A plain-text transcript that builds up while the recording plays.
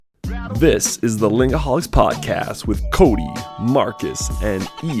This is the Lingaholics Podcast with Cody, Marcus, and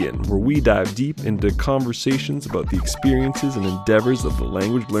Ian, where we dive deep into conversations about the experiences and endeavors of the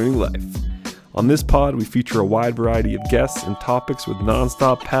language learning life. On this pod, we feature a wide variety of guests and topics with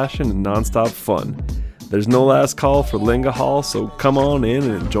nonstop passion and nonstop fun. There's no last call for Lingahol, so come on in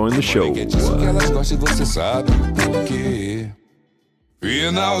and join the show.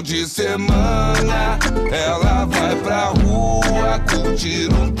 Final de semana, ela vai pra rua curtir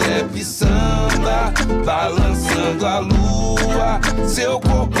trap samba, balançando a lua. Seu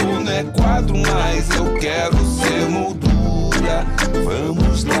corpo não é quadro, mas eu quero ser moldura.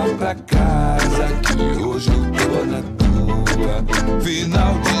 Vamos lá pra casa, que hoje eu tô na tua.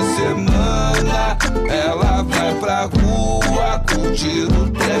 Final de semana, ela vai pra rua curtir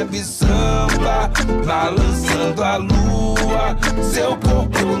trap samba, balançando a lua. Seu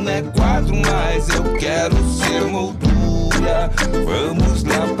corpo não é quadro, mas eu quero ser moldura. Vamos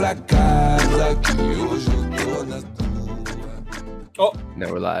lá pra casa, que hoje eu tô na tua. Oh,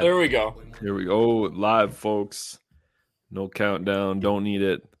 now we're live. There we go. Here we go. Live, folks. No countdown. Don't need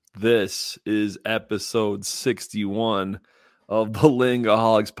it. This is episode 61 of the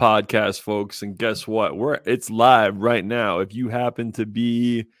Lingaholics Podcast, folks. And guess what? It's live right now. If you happen to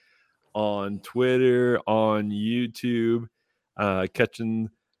be on Twitter, on YouTube, catching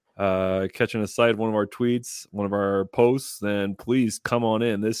a sight of one of our tweets, one of our posts, then please come on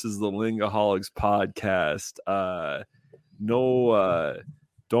in. This is the Lingaholics Podcast.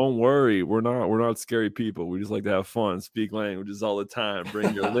 Don't worry, we're not scary people. We just like to have fun, speak languages all the time.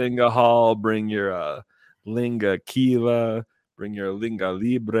 Bring your Lingahol, bring your Linga Kiva, bring your Linga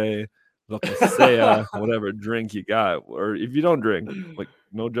Libre, lo que sea, whatever drink you got. Or if you don't drink, like,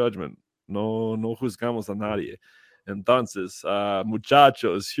 no judgment. No juzgamos a nadie. Entonces,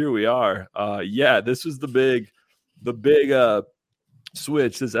 muchachos, here we are. This was the big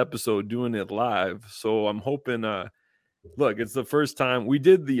switch this episode, doing it live. So I'm hoping, look, it's the first time we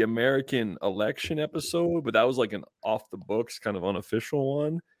did the American election episode, but that was like an off the books kind of unofficial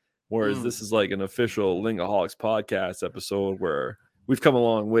one. Whereas this is like an official Lingaholics Podcast episode where we've come a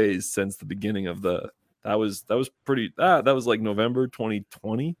long ways since the beginning of that was like November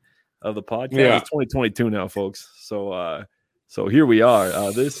 2020 of the podcast. Yeah. It's 2022 now, folks. So here we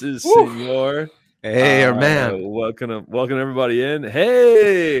are. This is Senor. Hey, our man. Welcome everybody in.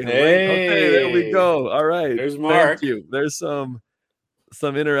 Hey, Hey. there we go. All right. There's Mark. Thank you. There's some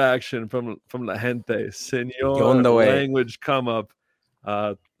interaction from la gente. Senor, Go on the way. language come up.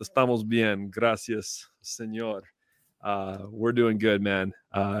 Estamos bien. Gracias, Senor. We're doing good, man.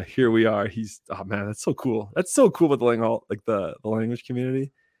 Here we are. That's so cool. That's so cool with the language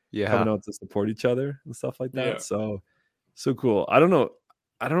community. Coming out to support each other and stuff like that. Yeah. So cool. I don't know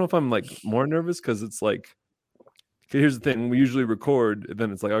if I'm like more nervous because it's like, here's the thing. We usually record, and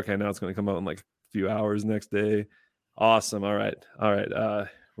then it's like, okay, now it's going to come out in like a few hours next day. Awesome. All right.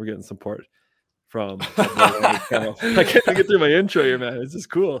 We're getting support from I can't get through my intro here, man. It's just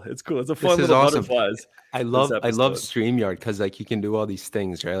cool. It's cool. It's a fun little awesome. butterflies. I love StreamYard because like you can do all these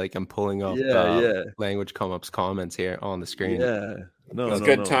things, right? Like I'm pulling up language come-ups comments here on the screen. Yeah. It's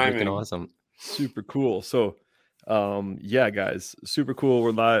good timing. Freaking awesome. Super cool. So guys, super cool.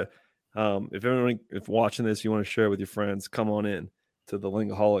 We're live. If watching this, you want to share with your friends, come on in to the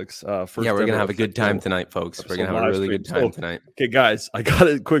Lingaholics. We're gonna have a good time tonight, folks. We're gonna have a really good time tonight. Okay, guys, I got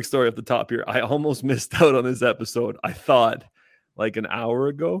a quick story at the top here. I almost missed out on this episode. I thought like an hour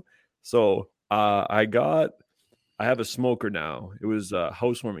ago. So I have a smoker now. It was a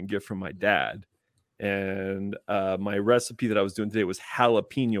housewarming gift from my dad. And my recipe that I was doing today was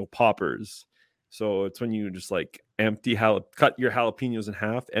jalapeno poppers. So it's when you just like cut your jalapenos in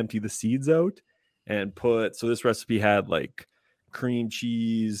half, empty the seeds out, and so this recipe had like cream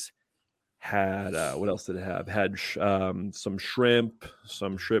cheese, had what else did it have? Had some shrimp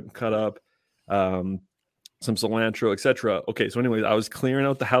cut up, some cilantro, etc. Okay, so anyways, I was clearing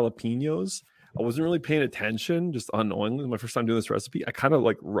out the jalapenos. I wasn't really paying attention, just unknowingly. My first time doing this recipe, I kind of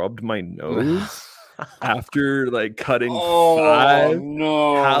like rubbed my nose after like cutting 5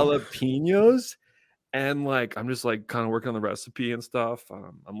 jalapenos. And like I'm just like kind of working on the recipe and stuff.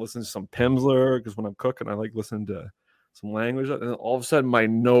 I'm listening to some Pimsleur because when I'm cooking, I like listening to some language. And then all of a sudden, my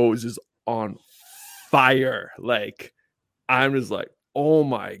nose is on fire. Like I'm just like, oh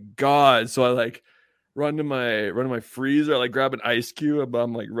my god! So I like run to my freezer. I like grab an ice cube.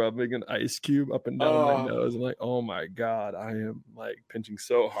 I'm like rubbing an ice cube up and down my nose. I'm like, oh my god! I am like pinching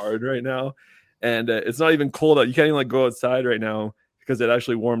so hard right now, and it's not even cold out. You can't even like go outside right now because it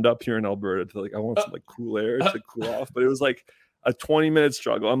actually warmed up here in Alberta to like I want some like cool air to cool off. But it was like a 20-minute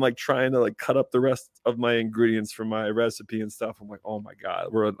struggle. I'm like trying to like cut up the rest of my ingredients for my recipe and stuff. I'm like, oh my God,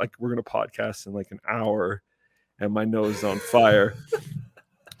 we're gonna podcast in like an hour and my nose is on fire.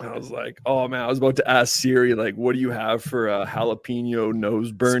 I was like, oh man, I was about to ask Siri, like, what do you have for jalapeno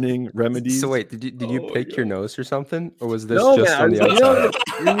nose burning remedies? So wait, did you pick your nose or something? Or was this just on the outside?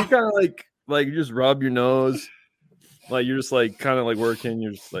 You kind of like you just rub your nose, like you're just like kind of like working,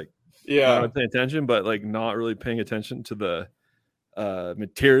 you're just like not paying attention, but like not really paying attention to the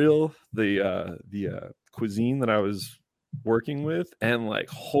material, the cuisine that I was working with. And like,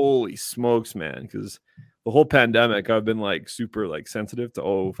 holy smokes, man, because the whole pandemic I've been like super like sensitive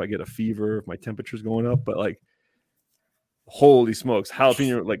to if I get a fever, if my temperature's going up, but like holy smokes,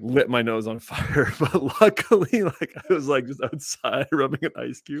 jalapeno like lit my nose on fire. But luckily, like I was like just outside rubbing an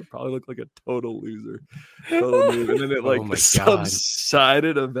ice cube, probably looked like a total loser. And then it like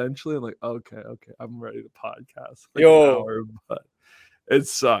subsided eventually. I'm like, okay, I'm ready to podcast for an hour, but it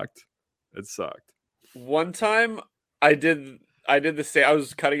sucked. One time I did the same. I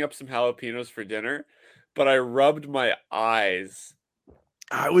was cutting up some jalapenos for dinner, but I rubbed my eyes.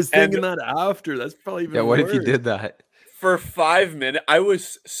 I was thinking that after. That's probably even what worse. If you did that? For 5 minutes, I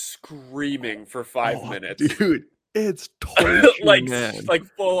was screaming for 5 minutes. Dude, it's torture, man. Like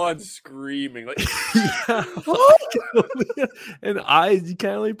full on screaming. Like and eyes, you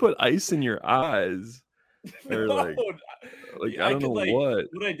can't really put ice in your eyes. Or like I don't know what.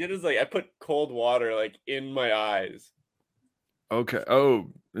 What I did is like I put cold water like in my eyes. Okay. Oh,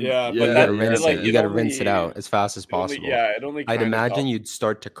 yeah. But you gotta rinse it out as fast as possible. I'd imagine you'd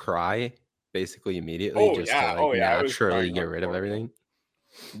start to cry basically immediately, to naturally get rid of everything.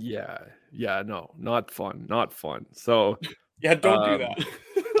 Yeah. No, not fun. So yeah, don't do that.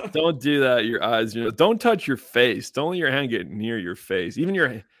 Don't do that. Your eyes. Don't touch your face. Don't let your hand get near your face. Even you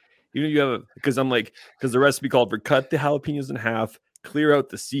have because the recipe called for cut the jalapenos in half, clear out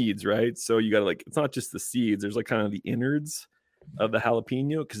the seeds, right? So you gotta it's not just the seeds. There's like kind of the innards of the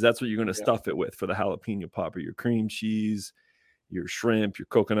jalapeno, because that's what you're going to stuff it with for the jalapeno popper. Your cream cheese, your shrimp, your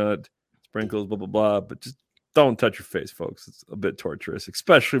coconut sprinkles, blah blah blah. But just don't touch your face, folks. It's a bit torturous,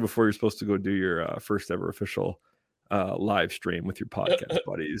 especially before you're supposed to go do your first ever official live stream with your podcast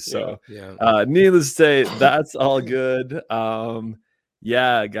buddies. So needless to say, that's all good.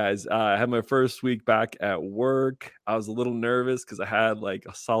 Yeah, guys, I had my first week back at work. I was a little nervous because I had like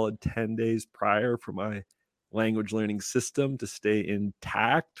a solid 10 days prior for my language learning system to stay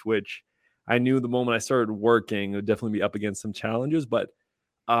intact, which I knew the moment I started working, it would definitely be up against some challenges, but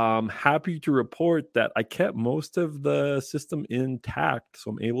I'm happy to report that I kept most of the system intact.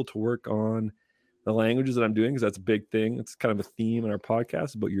 So I'm able to work on the languages that I'm doing, because that's a big thing. It's kind of a theme in our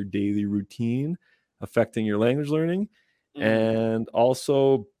podcast about your daily routine affecting your language learning. And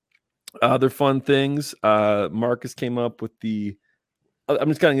also other fun things. Marcus came up with I'm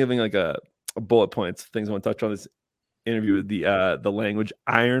just kind of giving like a bullet points, things I want to touch on this interview with the language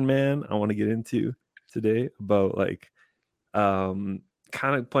Iron Man I want to get into today, about like kind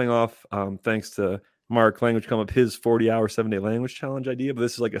of playing off thanks to Mark Language come up his 40-hour 7-day language challenge idea. But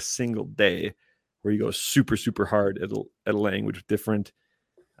this is like a single day where you go super hard at a language with different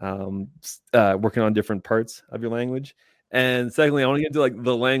working on different parts of your language. And secondly, I want to get into like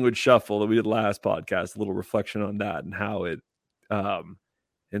the language shuffle that we did last podcast, a little reflection on that and how it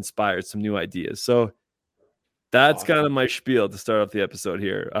inspired some new ideas. So that's kind of my spiel to start off the episode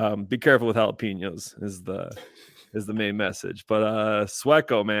here. Be careful with jalapenos is the main message. But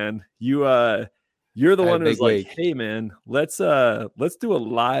Swecko, man, you're the one who's like, hey man, let's do a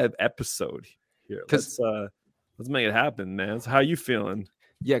live episode here. Let's make it happen, man. So how you feeling?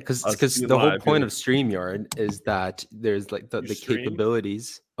 Yeah, because the whole point of StreamYard is that there's like the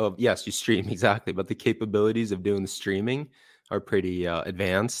capabilities of, yes, you stream, exactly, but the capabilities of doing the streaming are pretty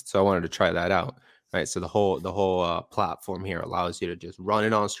advanced. So I wanted to try that out. Right. So the whole platform here allows you to just run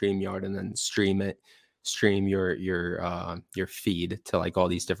it on StreamYard and then stream your feed to like all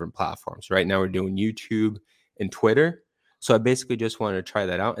these different platforms. Right now we're doing YouTube and Twitter. So I basically just wanted to try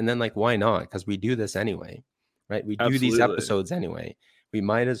that out. And then like, why not? Because we do this anyway, right? We do these episodes anyway. We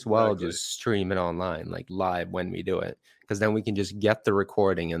might as well just stream it online, like live when we do it, because then we can just get the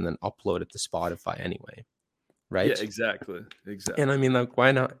recording and then upload it to Spotify anyway. Right. Yeah, exactly. And I mean, like,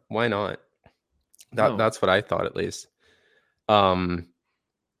 why not? That's what I thought, at least. Let's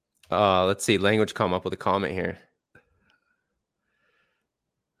see. Language come up with a comment here.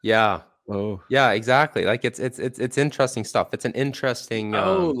 Yeah. Oh. Yeah, exactly. Like it's interesting stuff. It's an interesting.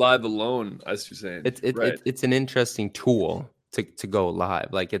 Live alone, as you're saying. It's an interesting tool to go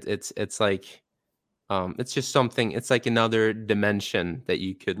live. Like it's like, it's just something. It's like another dimension that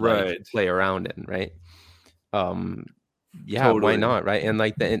you could like play around in, right? Yeah, why Totally. not, right? And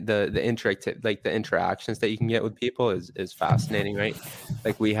like the the interactions that you can get with people is fascinating, right?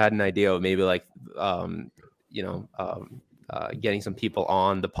 Like we had an idea of maybe like you know getting some people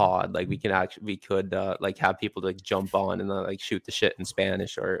on the pod. Like we could like have people like jump on and like shoot the shit in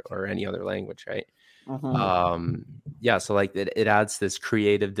Spanish or any other language, right? Yeah, so like it adds this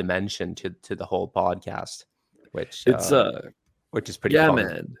creative dimension to the whole podcast, which It's is pretty yeah, fun.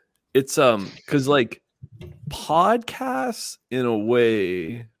 man. It's because like podcasts in a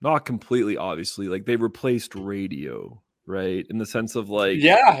way, not completely, obviously, like they replaced radio, right? In the sense of like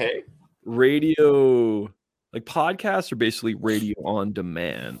Hey. radio, like podcasts are basically radio on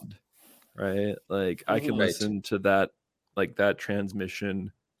demand, right? Like I can Mhm. Right. listen to that, like that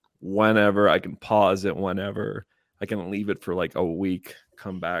transmission whenever. I can pause it whenever. I can leave it for like a week,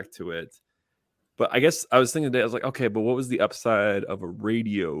 come back to it. But I guess I was thinking today, I was like, okay, but what was the upside of a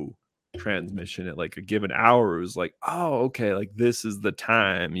radio transmission at like a given hour? It was like, oh, okay, like this is the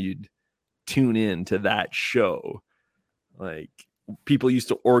time you'd tune in to that show. Like people used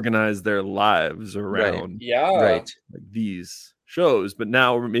to organize their lives around Yeah. Right. like these shows, but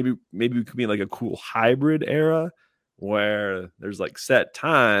now maybe we could be in like a cool hybrid era where there's like set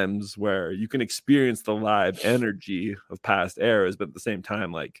times where you can experience the live energy of past eras, but at the same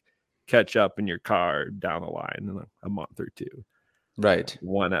time, like catch up in your car down the line in a month or two, Right.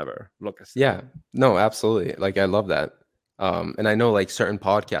 whenever. Look, Yeah. No, absolutely. Like I love that. And I know like certain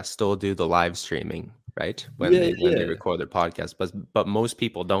podcasts still do the live streaming, right? When Yeah, when they yeah. record their podcast, but most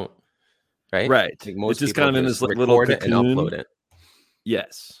people don't, right? Right. Like It's most just people kind of in just this like little record it and cocoon. upload it.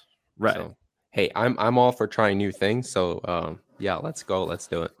 Yes. Right. So, hey, I'm all for trying new things. So yeah, let's go. Let's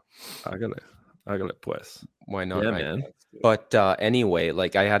do it. Hágale pues. Why not? Yeah, right? man. But anyway,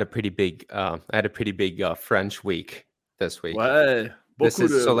 like I had a pretty big French week this week. Ouais. This Beaucoup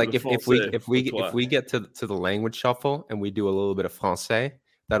is so de like if français pour toi. we get to the language shuffle and we do a little bit of français,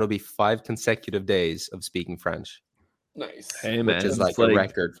 that'll be 5 consecutive days of speaking French, Nice. Hey man, which is it's like a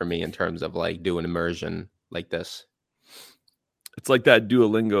record for me in terms of like doing immersion like this. It's like that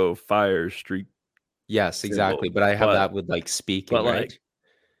Duolingo fire streak, Yes, exactly. symbol, But I have but- that with like speaking, but, like, right?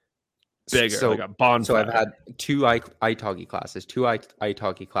 bigger, So, like a bonfire. so I've had 2 italki classes, 2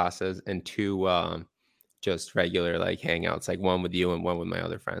 italki classes, and 2 just regular like hangouts, like one with you and one with my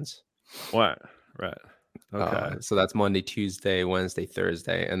other friends. What? Right. Okay. So that's Monday, Tuesday, Wednesday,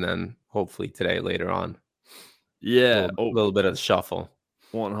 Thursday, and then hopefully today later on. Yeah. A little bit of the shuffle.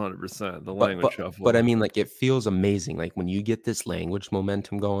 100%. The But- language shuffle. But I mean, like, it feels amazing. Like when you get this language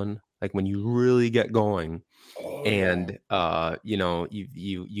momentum going, like when you really get going, and you know,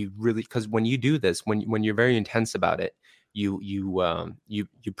 you really, because when you do this, when you're very intense about it, you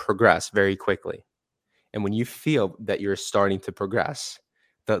progress very quickly. And when you feel that you're starting to progress,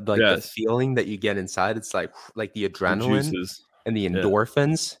 the Yes. feeling that you get inside, it's like the The adrenaline juices. and the Yeah.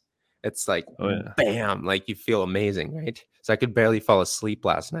 endorphins, it's like Oh, yeah. bam, like you feel amazing, right? So I could barely fall asleep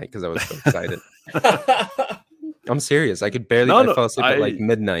last night because I was so excited. I'm serious. I could barely. No, I no, fell asleep at like I-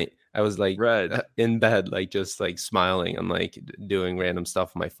 midnight. I was like Right. in bed, like just like smiling and like doing random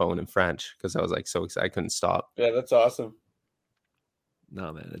stuff on my phone in French because I was like so excited. I couldn't stop. Yeah, that's awesome.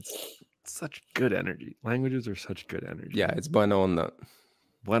 No, man. It's such good energy. Languages are such good energy. Yeah, it's bueno onda.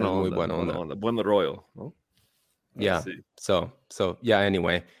 Bueno muy onda, bueno bueno onda. onda. Bueno royal. No? Yeah. Let's see. So yeah.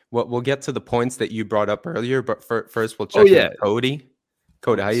 Anyway, we'll get to the points that you brought up earlier, but first we'll Oh, check in yeah. with Cody.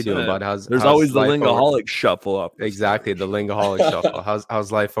 Cody, how you doing, 100%. bud? There's how's always the life over- lingaholic shuffle up. Exactly, the lingaholic shuffle.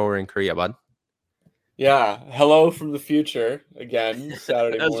 How's life over in Korea, bud? Yeah. Hello from the future again.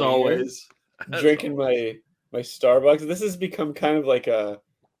 Saturday morning. As here. always. As Drinking my Starbucks. This has become kind of like a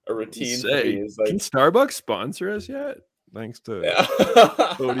routine for Say, me. Is like can Starbucks sponsor us yet? Thanks to yeah.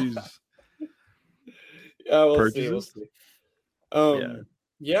 Cody's. Yeah, we'll purchases? see. Yeah.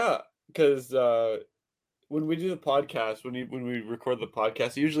 Yeah, because when we do the podcast, when we record the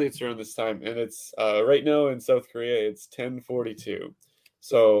podcast, usually it's around this time, and it's right now in South Korea, it's 10:42.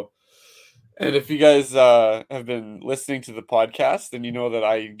 So, and if you guys have been listening to the podcast, then you know that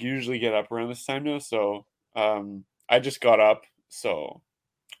I usually get up around this time now. So, I just got up, so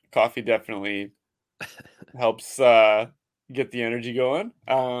coffee definitely helps get the energy going.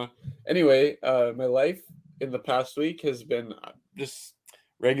 Anyway, my life in the past week has been just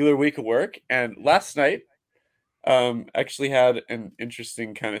regular week of work, and last night actually had an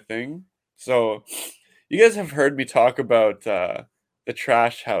interesting kind of thing. So you guys have heard me talk about the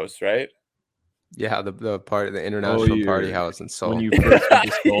trash house, right? Yeah, the part, the international party your- house in Seoul. When you first went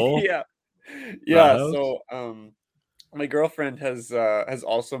to school? yeah house? So my girlfriend has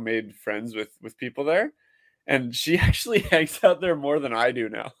also made friends with people there, and she actually hangs out there more than I do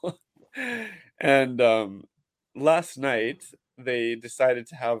now. And last night they decided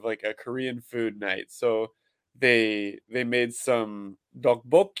to have like a Korean food night. So they made some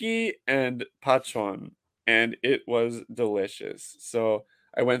dokboki and pachon, and it was delicious. So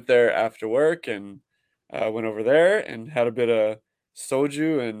I went there after work and went over there and had a bit of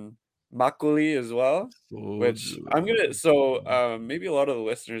soju and makgeolli as well. Which I'm gonna. So maybe a lot of the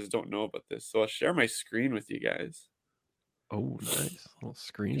listeners don't know about this. So I'll share my screen with you guys. Oh, nice. Little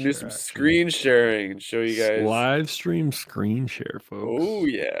screen Can share do some action. screen sharing and show you guys. Live stream screen share, folks. Oh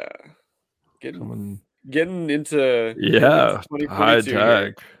yeah, getting Coming. into Yeah, high 2022 here.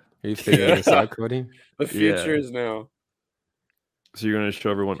 tech. Are you figuring this out, Cody? The future Yeah. is now. So you're gonna show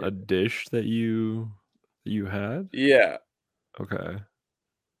everyone a dish that you had? Yeah. Okay.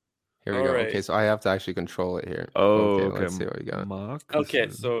 Here we All go. right. Okay, so I have to actually control it here. Oh, okay. okay. Let's see what we got. Mock. Okay,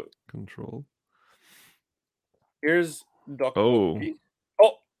 this is so control. here's dokboki.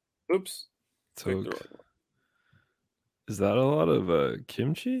 Oh, oops. So Clicked the wrong one. is that a lot of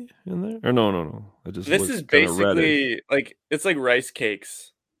kimchi in there? Or no. It just This looks is kinda reddish. basically like it's like rice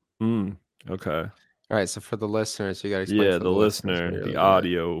cakes. Okay. All right, so for the listeners, you got to explain Yeah, to the listeners what listener, you're the looking at.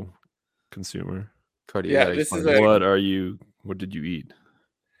 audio consumer. Cody, you Yeah, gotta this is explain. What did you eat?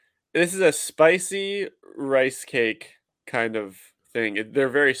 This is a spicy rice cake kind of thing. They're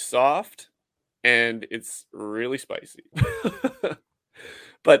very soft and it's really spicy.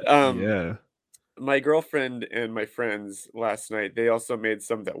 But Yeah. my girlfriend and my friends last night, they also made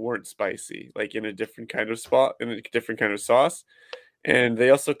some that weren't spicy, like in a different kind of spot, in a different kind of sauce. And they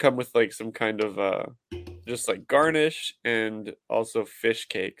also come with like some kind of just like garnish and also fish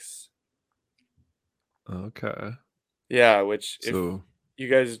cakes. Okay. Yeah, which if So you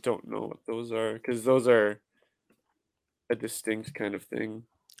guys don't know what those are, because those are a distinct kind of thing.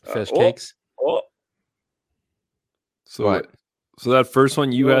 Fish Oh, cakes. oh, so What? So that first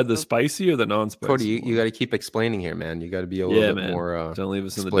one you You had the also- spicy or the non-spicy? Cody, you one? got to keep explaining here, man. You got to be a Yeah, little bit man. more Don't leave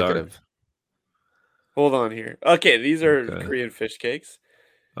us in the dark. explicative. hold on here. Okay, these are Okay. Korean fish cakes.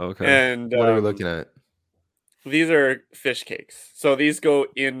 Okay. And What are we looking at? these are fish cakes. So these go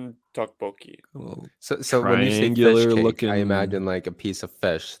in tteokbokki. A little So when you say fish triangular cake, looking- I imagine like a piece of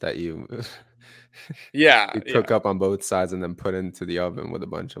fish that you Yeah, you cook up on both sides and then put into the oven with a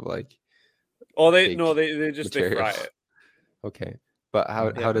bunch of like. Oh, they cake no, they just they fry material. it. Okay, but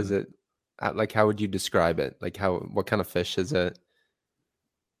how does it? Like, how would you describe it? Like, what kind of fish is it?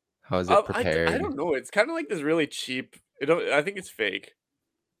 How is it prepared? I don't know. It's kind of like this really cheap. I think it's fake.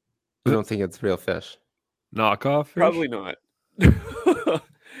 You don't think it's real fish? knockoff fish? Probably not.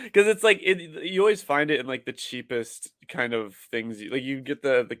 Because it's like you always find it in like the cheapest kind of things. Like you get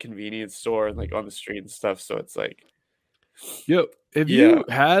the convenience store and like on the street and stuff. So it's like Yep. Have Yeah. you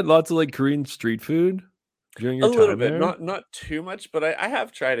had lots of like Korean street food during your a little time bit, there? not too much, but I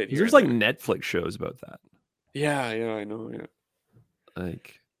have tried it here. There's and like there. Netflix shows about that. Yeah, I know. Yeah.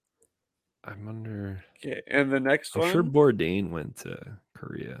 Like, I wonder. Okay, and the next I'm one. sure Bourdain went to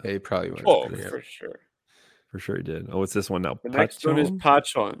Korea. Yeah, you probably went. Oh, to Korea. for sure. For sure he did. Oh, what's this one now? The next one is Pachon?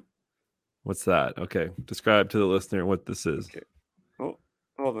 pachon. What's that? Okay, describe to the listener what this is. Okay. Oh,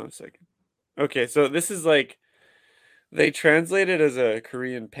 hold on a second. Okay, so this is like they translate it as a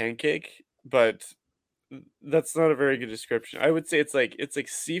Korean pancake, but that's not a very good description. I would say it's like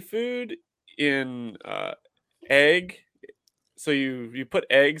seafood in egg. So you put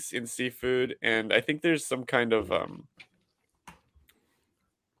eggs in seafood, and I think there's some kind of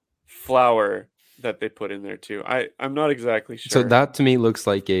flour that they put in there too. I'm not exactly sure. So that to me looks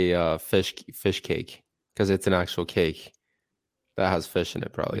like a fish cake because it's an actual cake that has fish in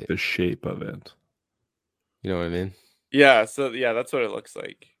it, probably. Like the shape of it. You know what I mean? Yeah, so yeah, that's what it looks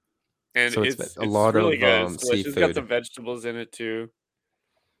like. And So it's a lot really of, good. It's delicious. It's got seafood. some vegetables in it too.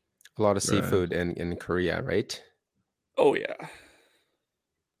 A lot of Right. seafood in Korea, right? Oh yeah.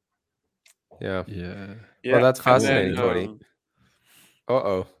 Yeah. Yeah, Yeah. Well, that's and then, fascinating, Cody.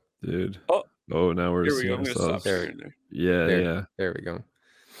 Uh-oh. dude. Oh. Oh, now we're Here we seeing go. I'm gonna stop ourselves. sharing there. Yeah, There. yeah. There we go.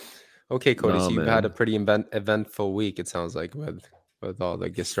 Okay, Cody. Nah, So you've had a man. pretty eventful week, it sounds like, with all the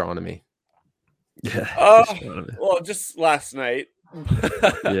gastronomy. Yeah. Oh, gastronomy. well, just last night.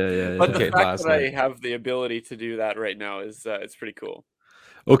 Yeah. But the Okay, fact last that I night. have the ability to do that right now is it's pretty cool.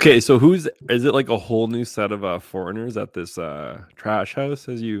 Okay, so is it like a whole new set of foreigners at this trash house,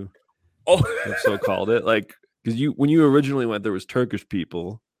 as you Oh, have so called it? Like, because when you originally went, there was Turkish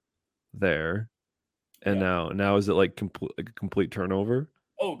people there, and now is it like a complete turnover?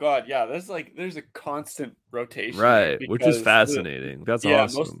 oh God, yeah. There's a constant rotation, Right, which is because fascinating. That's yeah,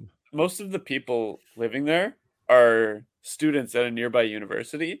 awesome. most of the people living there are students at a nearby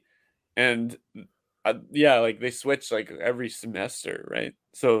university, and yeah, like they switch like every semester, right?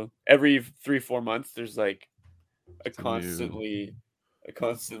 So every 3-4 months, there's like a constantly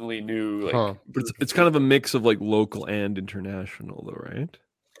new like. Huh. But it's kind of a mix of like local and international, though, right?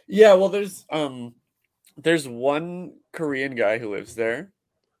 Yeah, well, there's one Korean guy who lives there,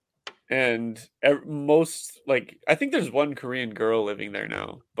 and most like I think there's one Korean girl living there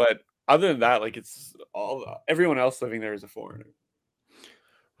now, but other than that, like it's everyone else living there is a foreigner.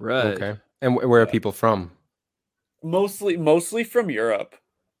 Right. Okay. And where are people from? Mostly from Europe.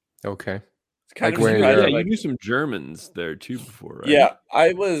 Okay. It's kind Like of where in Yeah, surprising, Europe? you knew some Germans there too before, right? Yeah,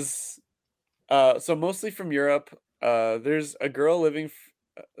 I was so mostly from Europe. There's a girl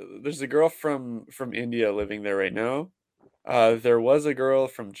there's a girl from India living there right now. There was a girl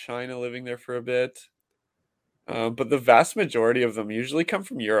from China living there for a bit. But the vast majority of them usually come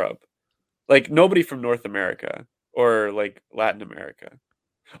from Europe. Like nobody from North America or like Latin America.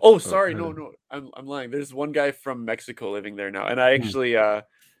 Oh, sorry, Okay. no, I'm lying. There's one guy from Mexico living there now, and I actually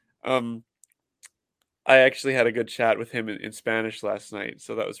had a good chat with him in Spanish last night,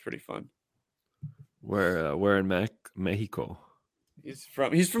 so that was pretty fun. Where in Mexico? He's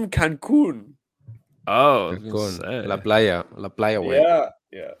from Cancun. Oh, I was gonna Cancun, say. La Playa, way.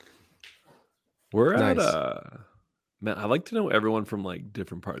 Yeah. We're Nice. at man, I like to know everyone from like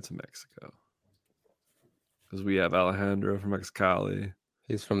different parts of Mexico. Because we have Alejandro from Mexicali.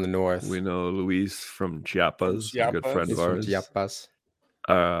 He's from the north. We know Luis from Chiapas, a good Chiapas. friend He's of from ours. Chiapas.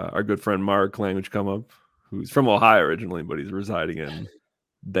 Our good friend Mark Language come up, who's from Ohio originally, but he's residing in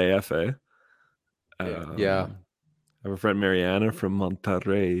DFA. Yeah. I have a friend Mariana from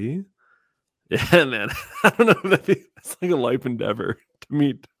Monterrey. Yeah, man. I don't know. It's like a life endeavor to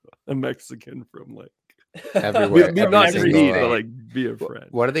meet a Mexican from like Everywhere. not every to single, meet, but like be a friend.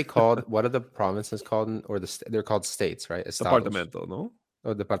 what are they called? What are the provinces called? Or they're called states, right? Estados. Departamento, no?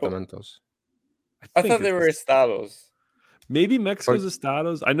 Or departamentos. I think thought they it's were estados. maybe Mexico's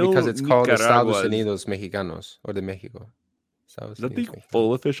estados. I know Because it's called Nicaragua Estados is- Unidos Mexicanos or de Mexico. Estados Is that the Unidos Mexicanos.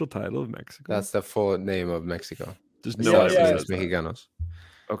 full official title of Mexico? That's the full name of Mexico. just Yeah, no Estados yeah. Unidos Mexicanos.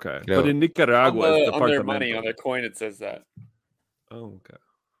 Okay, Creo. but in Nicaragua, it's On their money, departamento. on their coin, it says that. Oh, okay,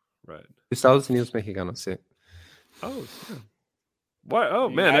 right. Estados Unidos Mexicanos, sí. Oh, yeah. Why? Oh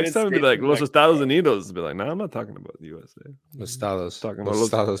The man, next United time be States like of Los Mexico. Estados Unidos. Be like, nah, I'm not talking about the USA. Los estados. Talking Los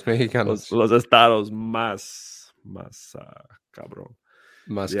about estados mexicanos. Los estados más cabrón.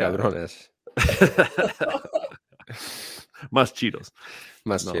 Más Yeah. cabrones. Más chidos.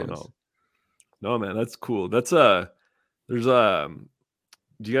 Más No, chidos. no, man, that's cool. That's there's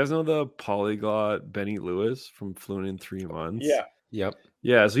do you guys know the polyglot Benny Lewis from Fluent in 3 Months? Yeah. Yep.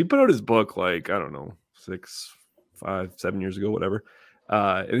 Yeah, so he put out his book like, I don't know, 6, 5, 7 years ago, whatever.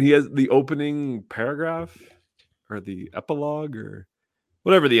 And he has the opening paragraph or the epilogue or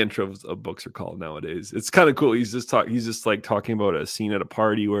whatever the intros of books are called nowadays. It's kind of cool. He's just like talking about a scene at a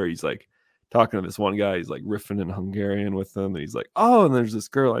party where he's like talking to this one guy. He's like riffing in Hungarian with them, and he's like, "Oh, and there's this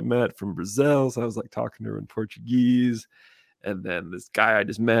girl I met from Brazil." So I was like talking to her in Portuguese. And then this guy I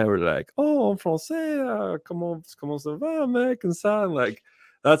just met were like, "Oh, en français, comment ça va, mec?" And so like,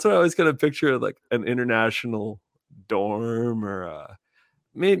 that's what I always kind of picture, like an international dorm or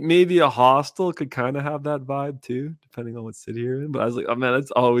maybe a hostel could kind of have that vibe too, depending on what city you're in. But I was like, oh man, it's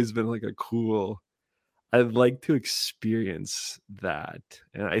always been like a cool. I'd like to experience that,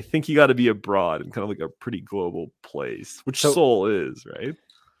 and I think you got to be abroad and kind of like a pretty global place, which So- Seoul is, right?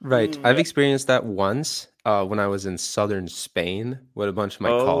 Right. Mm, I've yeah. experienced that once when I was in southern Spain with a bunch of my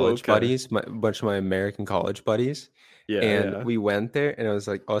Oh, college okay. buddies, a bunch of my American college buddies. Yeah, And yeah. we went there and it was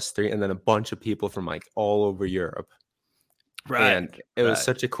like us three and then a bunch of people from like all over Europe. And it was right.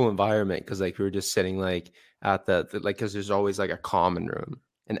 such a cool environment because like we were just sitting like at the like because there's always like a common room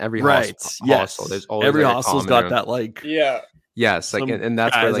in every right. hostel. Yes. There's always Every like, a hostel's common got room. that like Yeah. Yes, like some and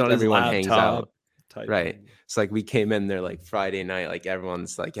that's where guys like on his everyone hangs laptop out. type Right. thing. It's like we came in there like Friday night, like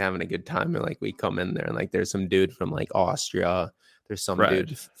everyone's like having a good time, and like we come in there and like there's some dude from like Austria, there's some Right.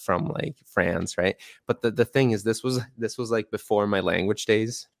 dude from like France, right? But the thing is, this was like before my language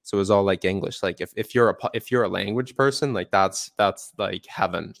days, so it was all like English. Like if you're a language person, like that's like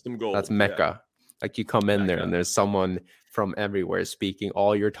heaven, Some gold. that's yeah. Mecca. Like you come in there Mecca. and there's someone from everywhere speaking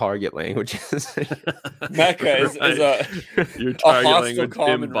all your target languages. Mecca is a your a target hostile language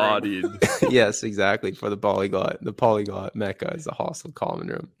common room. embodied. Yes, exactly. For the polyglot Mecca is a hostile common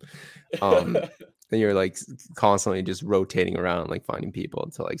room. And you're like constantly just rotating around, like finding people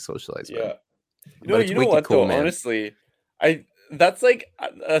to like socialize with. Yeah. But it's You know wicked what cool, though? man. Honestly, that's like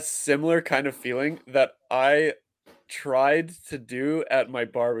a similar kind of feeling that I tried to do at my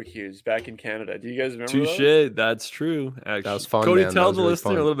barbecues back in Canada. Do you guys remember those? Touche. That's true. Actually, was fun, Cody, man. That tell was the really listener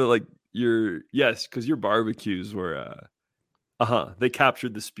fun. a little bit like because your barbecues were they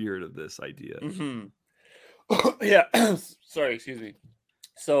captured the spirit of this idea. Mm-hmm. Yeah. Sorry, excuse me.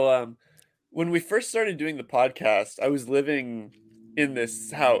 So when we first started doing the podcast, I was living in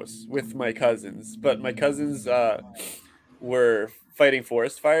this house with my cousins, but my cousins were fighting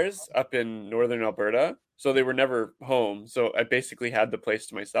forest fires up in northern Alberta, so they were never home. So I basically had the place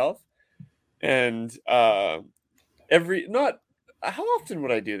to myself. And every not how often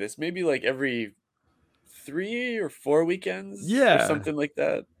would I do this? Maybe like every 3 or 4 weekends, or Yeah. something like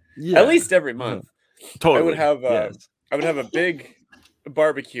that. Yeah. At least every month. Totally. I would have yes. I would have a big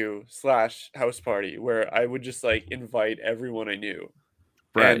barbecue / house party where I would just like invite everyone I knew.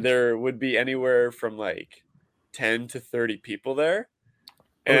 Right. And there would be anywhere from like 10 to 30 people there.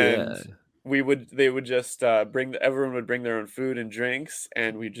 Oh, And yeah. they would just everyone would bring their own food and drinks,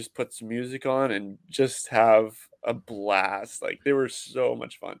 and we just put some music on and just have a blast. Like, they were so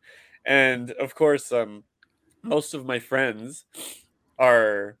much fun. And of course, most of my friends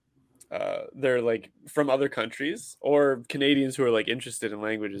are they're like from other countries or Canadians who are like interested in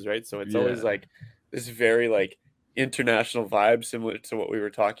languages, right? So it's always Yeah. like this very like international vibe, similar to what we were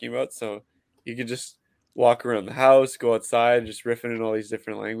talking about. So you could just walk around the house, go outside, just riffing in all these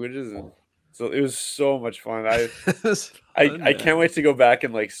different languages, and so it was so much fun. I can't wait to go back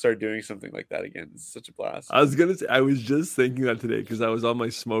and like start doing something like that again. It's such a blast. I was gonna say, I was just thinking that today because I was on my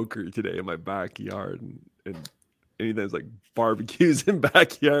smoker today in my backyard, and anything's like barbecues in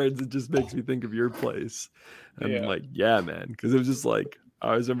backyards, it just makes me think of your place. And Yeah. I'm like, yeah, man, because it was just like I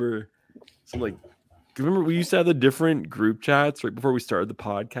always remember some like. Remember we used to have the different group chats right before we started the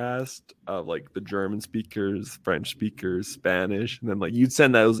podcast of like the German speakers, French speakers, Spanish, and then like you'd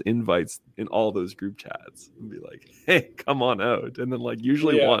send those invites in all those group chats and be like, "Hey, come on out!" And then like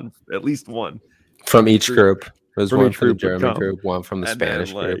usually at least one from each group. There was from one each from the group would German come. group, one from the And then,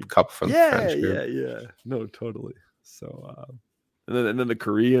 Spanish group, like, a couple from the French group. Yeah. No, totally. So, and then the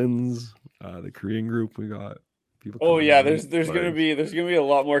Koreans, the Korean group we got. People Oh coming yeah, in, there's like- gonna be a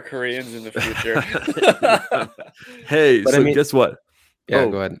lot more Koreans in the future. Hey, But I so mean- guess what? Yeah,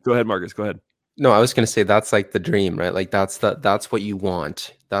 Oh, go ahead. Go ahead, Marcus. Go ahead. No, I was gonna say that's like the dream, right? Like that's what you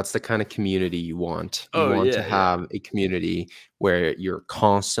want. That's the kind of community you want. You Oh, want yeah, to yeah. have a community where you're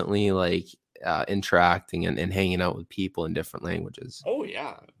constantly like interacting and hanging out with people in different languages, Oh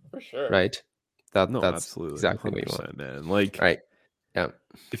yeah, for sure. right? No, That's absolutely, exactly what you want. 100%, man. Like, Right. Yeah.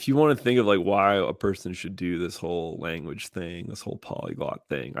 if you want to think of like why a person should do this whole language thing, this whole polyglot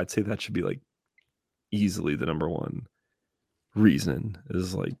thing, I'd say that should be like easily the number one reason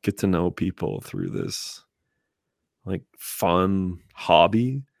is like get to know people through this like fun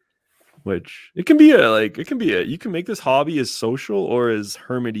hobby, which it can be you can make this hobby as social or as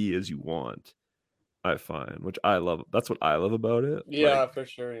hermity as you want. I find, which I love. That's what I love about it. Yeah, like, for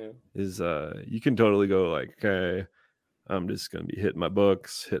sure. Yeah. is you can totally go like, okay, I'm just gonna be hitting my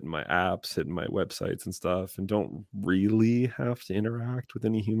books, hitting my apps, hitting my websites and stuff, and don't really have to interact with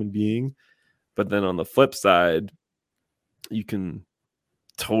any human being. But then on the flip side, you can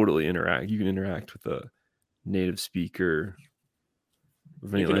totally interact. You can interact with a native speaker.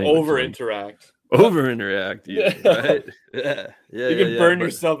 of any You can language, over like, interact. over interact, Yeah. right? Yeah. You can burn but-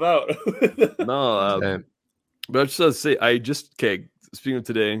 yourself out. No, Yeah. but I just want to say, speaking of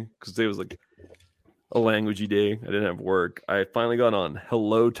today, because today was like a languagey day. I didn't have work. I finally got on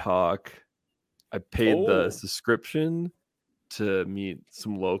Hello Talk. I paid Oh. the subscription to meet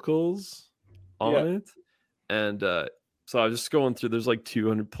some locals on Yeah. it. And so I was just going through, there's like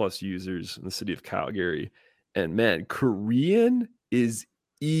 200 plus users in the city of Calgary. And man, Korean is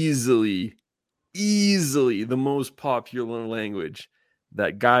easily the most popular language.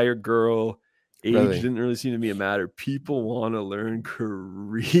 That guy or girl, age Really? didn't really seem to be a matter. People want to learn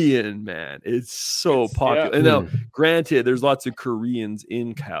Korean, man. It's so It's- popular. yeah. And now, Hmm. granted, there's lots of Koreans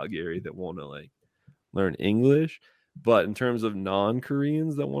in Calgary that want to like learn English, but in terms of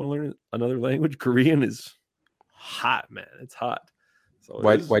non-Koreans that want to learn another language, Korean is hot, man. It's hot. So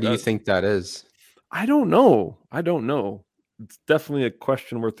Why do you think that is? I don't know. It's definitely a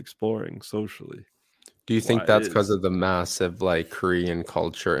question worth exploring socially. Do you think Why it that's because is. of the massive like Korean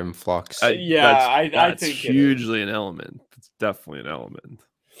culture influx? Yeah, I that's think it is. hugely an element. It's definitely an element.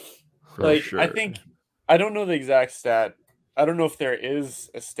 For Like, sure. I think, I don't know the exact stat. I don't know if there is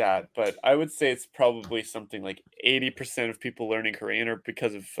a stat, but I would say it's probably something like 80% of people learning Korean are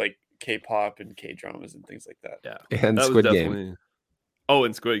because of like K-pop and K-dramas and things like that. yeah. And That was Squid Game. definitely. Oh,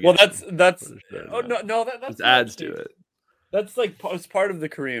 and Squid Game. Well, that's For sure, oh yeah. no, that's Just not adds to actually- it. That's like it's part of the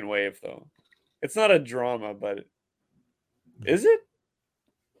Korean wave, though. It's not a drama, but is it?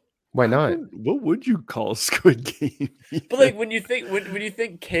 Why not? What would you call Squid Game? But like when you think when you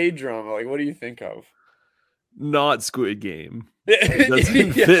think K-drama, like what do you think of? not Squid Game. It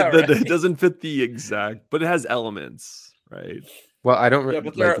doesn't fit it doesn't fit the exact, but it has elements, right? Well, I don't Yeah,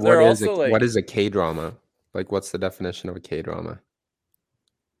 but like they're what is also, like- what is a K-drama? Like, what's the definition of a K-drama?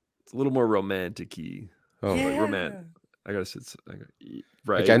 It's a little more romantic-y. Oh, Like romantic. I guess it's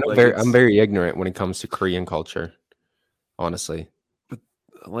right. like I know like I'm very ignorant when it comes to Korean culture, honestly.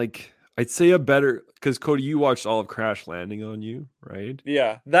 like I'd say a better, because Cody, you watched all of Crash Landing on You, right?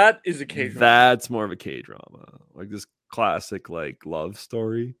 Yeah, that is a K-drama. That's more of a K-drama, like this classic like love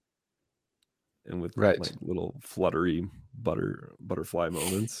story, and with Right. like little fluttery butterfly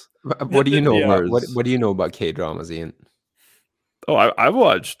moments. What do you know Yeah. about what do you know about K-dramas, Ian? Oh, I've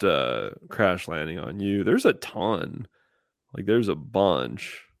watched Crash Landing on You. There's a ton, like there's a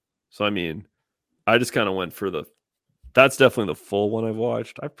bunch. So I mean, I just kind of went for that's definitely the full one I've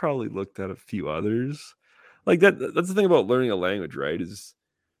watched. I've probably looked at a few others. Like that's the thing about learning a language, right? Is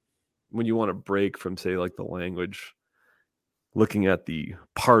when you want to break from, say, like the language, looking at the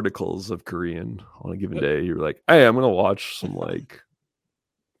particles of Korean on a given day, you're like, hey, I'm gonna watch some like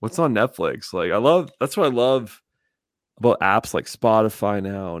what's on Netflix. Like that's what I love about apps like Spotify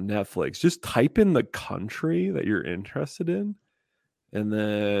now, Netflix. Just type in the country that you're interested in, and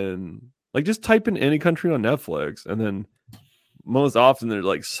then like just type in any country on Netflix, and then most often there's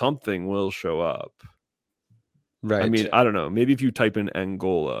like something will show up. Right. I mean, I don't know. Maybe if you type in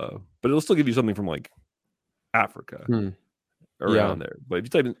Angola, but it'll still give you something from like Africa around there. But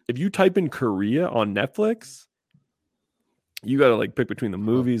if you type in Korea on Netflix, you gotta like pick between the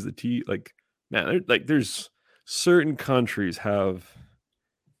movies, like man, there's certain countries have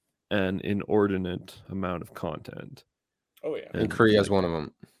an inordinate amount of content. Oh yeah, and Korea is one of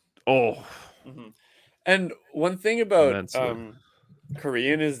them. Oh, mm-hmm. And one thing about immensely.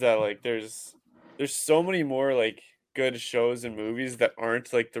 Korean is that like there's so many more like good shows and movies that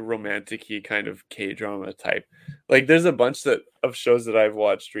aren't like the romantic-y kind of K-drama type. Like there's a bunch of shows that I've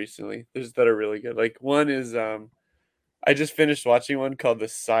watched recently. That are really good. Like one is I just finished watching one called The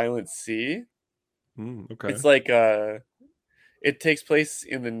Silent Sea. Okay. It's like it takes place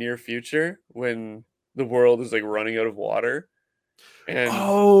in the near future when the world is like running out of water. And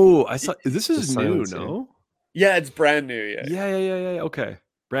I saw this is new, Silent Sea. no? yeah, it's brand new. Yeah. Yeah. Okay,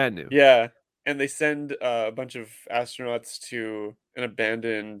 brand new. Yeah, and they send a bunch of astronauts to an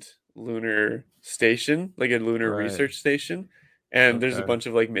abandoned lunar station, like a lunar Right. research station. And there's a Okay. bunch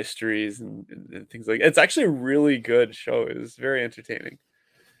of like mysteries and things like it's actually a really good show. It was very entertaining.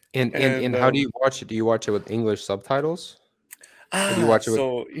 And how do you watch it? Do you watch it with English subtitles? do you watch it with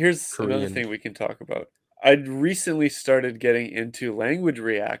So here's another Korean? thing we can talk about. I'd recently started getting into Language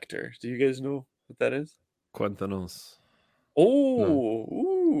Reactor. Do you guys know what that is? Cuéntanos. Oh,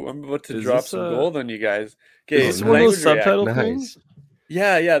 ooh, I'm about to Is drop this some a- gold on you guys. Is Okay, this so one of Language those subtitle Reactor. things?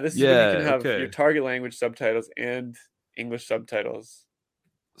 Yeah. This is when you Yeah, can have your okay. target language subtitles and English subtitles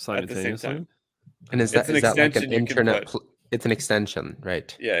at the same Simultaneously? time. And is It's that an like an extension you can internet? put. It's an extension,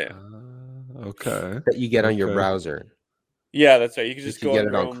 right? Yeah. Okay. That you get on your Okay. browser. Yeah, that's right. You can You just can go get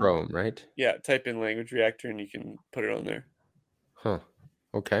on it on Chrome, right? Yeah, type in Language Reactor and you can put it on there. Huh.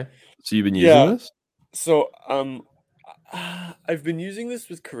 Okay. So you've been using Yeah. this? So, I've been using this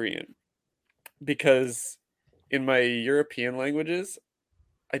with Korean because in my European languages,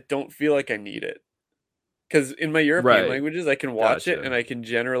 I don't feel like I need it. Because in my European Right. languages, I can watch it Gotcha. and I can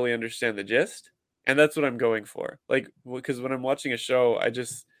generally understand the gist. And that's what I'm going for. Like, because when I'm watching a show, I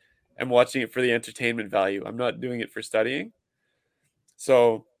just am watching it for the entertainment value. I'm not doing it for studying.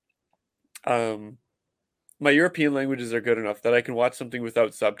 So, my European languages are good enough that I can watch something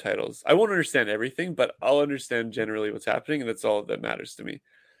without subtitles. I won't understand everything, but I'll understand generally what's happening, and that's all that matters to me.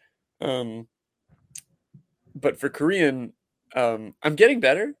 But for Korean, I'm getting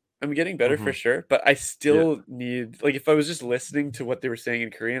better. I'm getting better for sure, but I still need, like, if I was just listening to what they were saying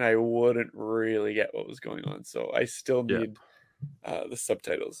in Korean, I wouldn't really get what was going on. So I still need the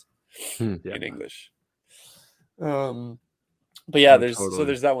subtitles in English. But yeah, there's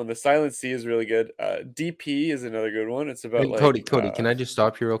that one. The Silent Sea is really good. DP is another good one. It's about Hey, Cody, can I just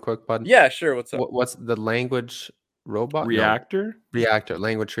stop you real quick, bud? Yeah, sure. What's up? What's the language robot? No, Reactor?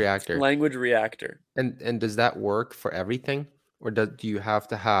 language reactor. Language Reactor. And does that work for everything, or do you have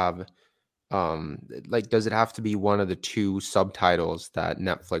to have like, does it have to be one of the two subtitles that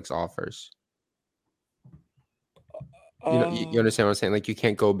Netflix offers? You understand what I'm saying? Like, you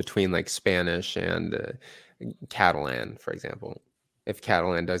can't go between like Spanish and Catalan, for example. If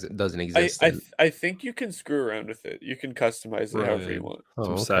Catalan doesn't exist, I think you can screw around with it. You can customize it however you want.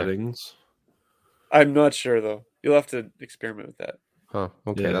 Some settings. I'm not sure though. You'll have to experiment with that.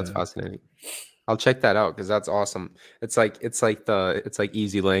 Okay, that's fascinating. I'll check that out because that's awesome. It's like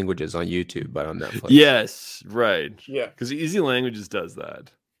Easy Languages on YouTube, but on Netflix. Yes, right. Yeah. Because Easy Languages does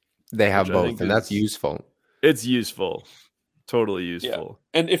that. They have which I both, think and that's is- useful. It's useful. Totally useful.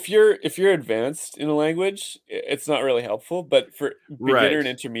 And if you're advanced in a language, it's not really helpful. But for beginner and Right.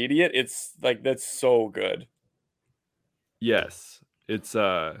 intermediate, it's like that's so good. Yes. It's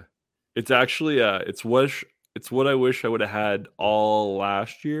actually it's what I wish I would have had all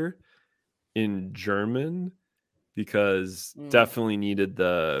last year in German, because definitely needed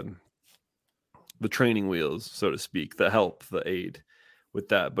the training wheels, so to speak, the help, the aid with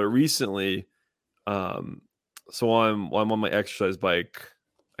that. But recently, so I'm on my exercise bike.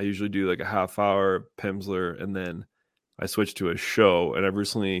 I usually do like a half hour Pimsleur, and then I switch to a show. And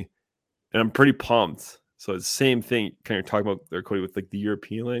I'm pretty pumped. So it's the same thing kind of talking about there, Cody, with like the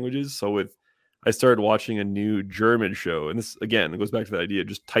European languages. So I started watching a new German show, and this again, it goes back to the idea,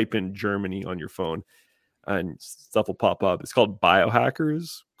 just type in Germany on your phone and stuff will pop up. It's called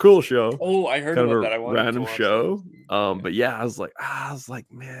Biohackers. Cool show. Oh, I heard Kind about of that. I a wanted to random watch show. that. But yeah, I was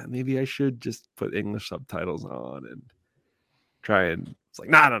like, man, maybe I should just put English subtitles on and try and it's like,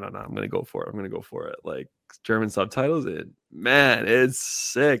 no. I'm gonna go for it. Like German subtitles, it's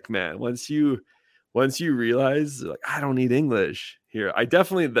sick, man. Once you realize like I don't need English here.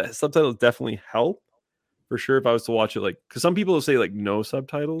 The subtitles definitely help for sure if I was to watch it, like because some people will say like no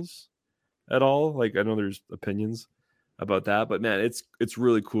subtitles at all. Like I know there's opinions about that, but man, it's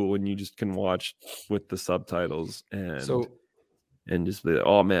really cool when you just can watch with the subtitles and just be like,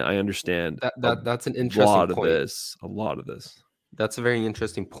 oh man, I understand that's an interesting point. A lot of this. That's a very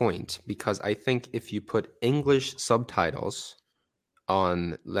interesting point, because I think if you put English subtitles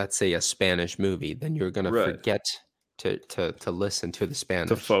on, let's say, a Spanish movie, then you're gonna forget to listen to the Spanish,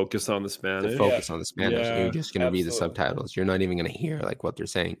 to focus on the Spanish, and you're just gonna read the subtitles. You're not even gonna hear like what they're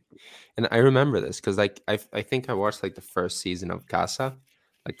saying. And I remember this because like I think I watched like the first season of Casa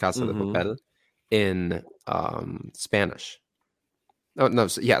de Papel in Spanish. Oh no,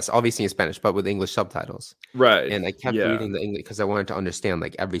 yes, obviously in Spanish, but with English subtitles. Right. And I kept reading the English because I wanted to understand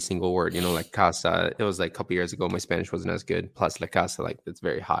like every single word. Like casa. It was like a couple years ago. My Spanish wasn't as good. Plus La Casa, like it's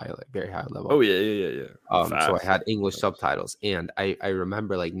very high level. Oh yeah. So I had English subtitles, and I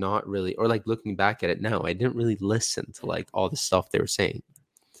remember like not really, or like looking back at it now, I didn't really listen to like all the stuff they were saying.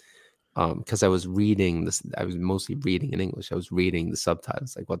 Because I was reading this, I was mostly reading in English. I was reading the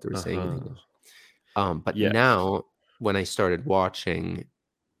subtitles, like what they were saying in English. But now, when I started watching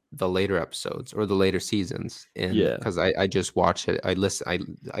the later episodes or the later seasons, and because I just watch it,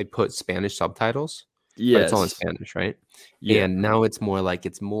 I put Spanish subtitles, but it's all in Spanish, right? And now it's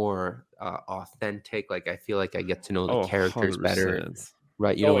more authentic. Like I feel like I get to know the characters 100%. Better,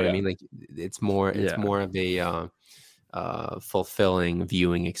 right? You know what I mean? Like it's more of a fulfilling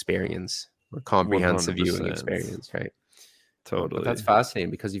viewing experience or comprehensive 100%. Viewing experience, right? Totally. But that's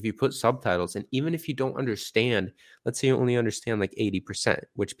fascinating, because if you put subtitles, and even if you don't understand, let's say you only understand like 80%,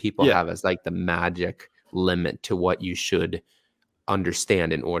 which people have as like the magic limit to what you should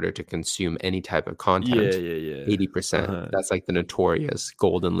understand in order to consume any type of content. 80%. That's like the notorious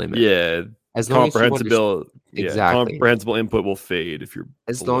golden limit. Yeah. As long comprehensible, exactly. Comprehensible input will fade if you're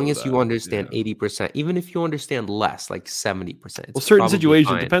as long as you understand 80%, even if you understand less, like 70%. Well, certain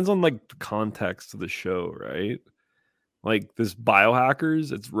situations depends on like the context of the show, right? Like this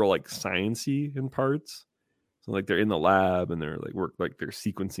Biohackers, it's real like sciencey in parts. So like they're in the lab and they're like they're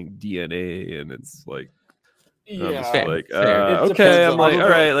sequencing DNA, and it's like okay, I'm like, all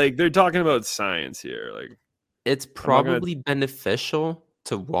right, like they're talking about science here. Like it's probably beneficial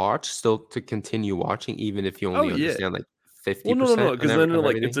to watch, still to continue watching, even if you only understand like 50%. Well, no, because then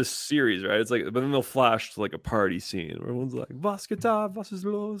like it's a series, right? It's like, but then they'll flash to like a party scene where everyone's like, "Was geht ab? Was ist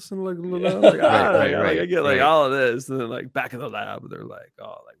los?" and like, I get like all of this, and then like back in the lab, they're like,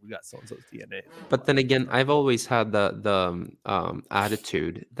 "Oh, like we got so and so's DNA." But then again, I've always had the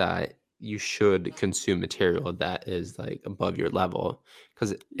attitude that you should consume material that is like above your level,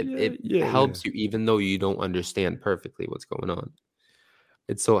 because it helps you, even though you don't understand perfectly what's going on.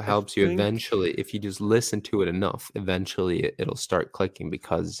 It still helps you eventually. If you just listen to it enough, eventually it'll start clicking,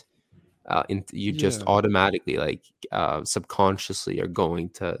 because you just automatically, like subconsciously, are going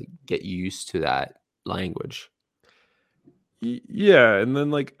to get used to that language. Yeah, and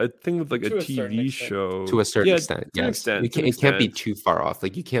then like a thing with like a TV show to a certain extent, yes, it can't be too far off.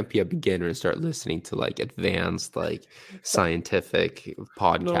 Like you can't be a beginner and start listening to like advanced like scientific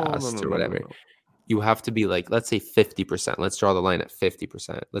podcasts or whatever. No. You have to be like, let's say 50%. Let's draw the line at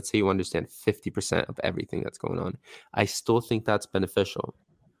 50%. Let's say you understand 50% of everything that's going on. I still think that's beneficial.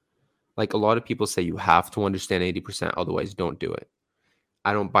 Like a lot of people say you have to understand 80%, otherwise don't do it.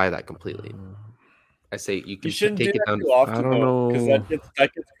 I don't buy that completely. I say you You can shouldn't do take it that down too to often, don't though, because know.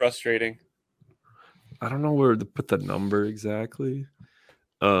 that gets frustrating. I don't know where to put the number exactly.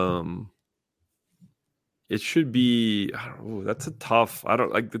 It should be. I don't know. That's a tough. I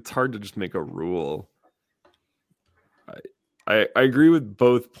don't like. It's hard to just make a rule. I agree with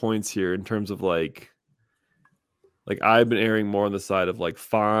both points here in terms of like I've been erring more on the side of like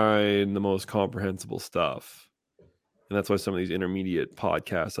find the most comprehensible stuff, and that's why some of these intermediate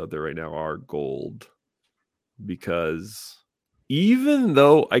podcasts out there right now are gold, because even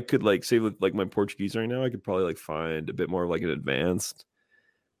though I could like say with like my Portuguese right now, I could probably like find a bit more of like an advanced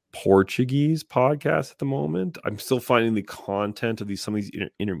Portuguese podcast at the moment. I'm still finding the content of some of these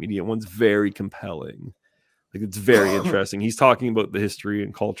intermediate ones very compelling. Like it's very interesting. He's talking about the history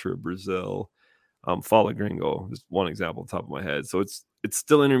and culture of Brazil. Fala Gringo is one example off the top of my head. So it's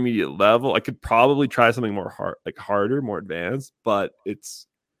still intermediate level. I could probably try something more harder, more advanced, but it's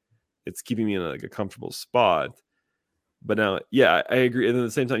keeping me in a comfortable spot. But now, yeah, I agree. And at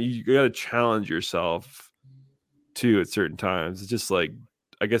the same time, you got to challenge yourself too at certain times. It's just like,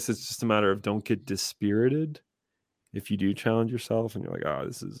 I guess it's just a matter of don't get dispirited if you do challenge yourself and you're like, oh,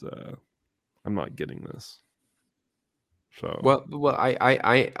 this is I'm not getting this. So well,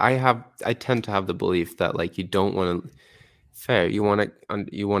 I tend to have the belief that like you don't want to you want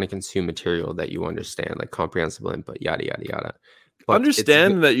to consume material that you understand, like comprehensible input, yada yada yada. But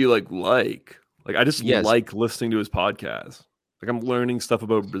understand that you like I just yes, like listening to his podcast. Like I'm learning stuff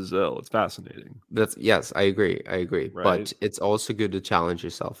about Brazil. It's fascinating. yes, I agree. Right? But it's also good to challenge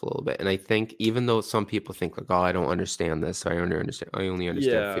yourself a little bit. And I think even though some people think like, oh, I don't understand this, or I only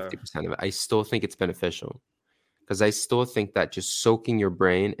understand 50% of it, I still think it's beneficial. Because I still think that just soaking your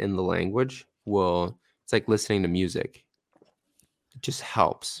brain in the language it's like listening to music. It just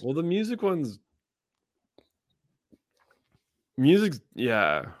helps. Well, the music's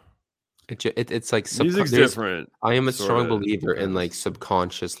yeah. It's like music's different. I am a strong believer in like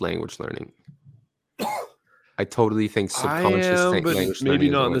subconscious language learning. I totally think subconscious but language maybe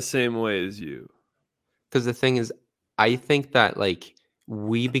learning not in the same way as you. Because the thing is, I think that like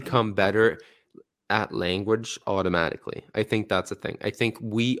we become better at language automatically. I think that's a thing. I think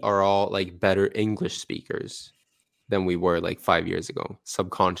we are all like better English speakers than we were like 5 years ago,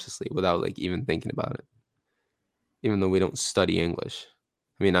 subconsciously, without like even thinking about it. Even though we don't study English.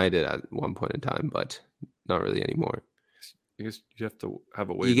 I mean, I did at one point in time, but not really anymore. I guess you have to have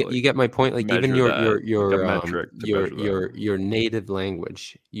a way. You get my point. Like even your metric your native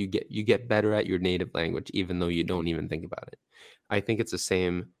language, you get better at your native language, even though you don't even think about it. I think it's the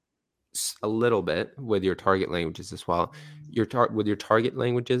same a little bit with your target languages as well. With your target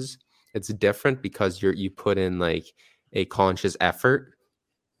languages, it's different because you put in like a conscious effort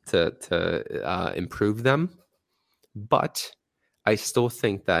to improve them. But I still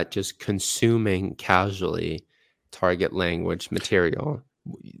think that just consuming casually target language material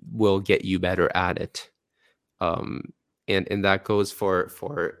will get you better at it. And that goes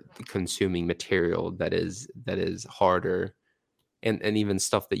for consuming material that is harder and even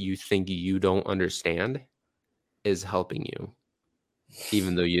stuff that you think you don't understand is helping you,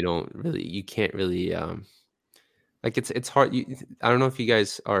 even though you can't really like it's hard. I don't know if you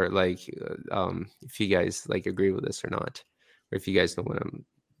guys are like if you guys like agree with this or not, or if you guys know what I'm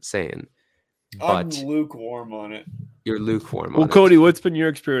saying. But I'm lukewarm on it. You're lukewarm. Well, Cody, what's been your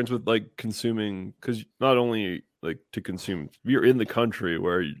experience with like consuming? Because not only like to consume, you're in the country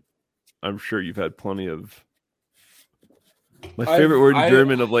where I'm sure you've had plenty of. My favorite word in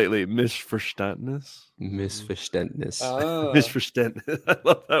German of lately, Missverständnis. Missverständnis. Missverständnis. I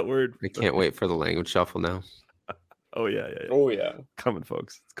love that word. I can't wait for the language shuffle now. Oh yeah. Oh yeah. Coming,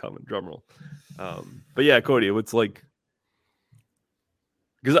 folks. It's coming. Drum roll. But yeah, Cody, it's like,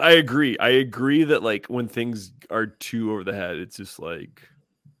 because I agree that like when things are too over the head, it's just like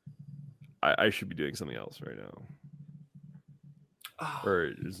I should be doing something else right now,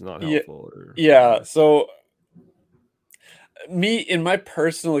 or it's not helpful. Yeah. So in my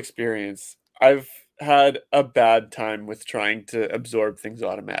personal experience, I've had a bad time with trying to absorb things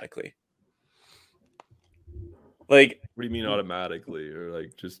automatically. Like, what do you mean automatically, or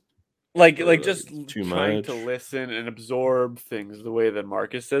like just just trying to listen and absorb things the way that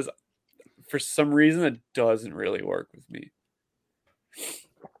Marcus says? For some reason, it doesn't really work with me.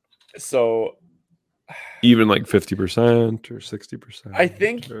 So, even like 50% or 60%, I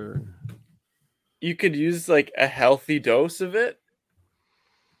think you could use like a healthy dose of it.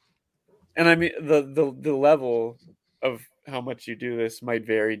 And I mean, the level of how much you do this might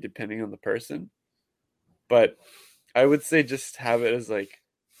vary depending on the person. But I would say just have it as like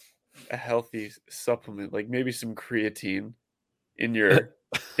a healthy supplement, like maybe some creatine in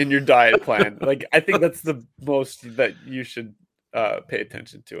your diet plan. Like, I think that's the most that you should pay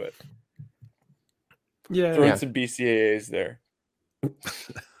attention to it. Yeah. Throwing some BCAAs there.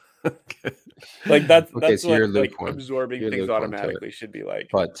 Okay. Like that's Okay, so you're what like lukewarm. absorbing You're things lukewarm to it. automatically should be like.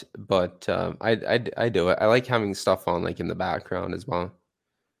 But I do it. I like having stuff on like in the background as well.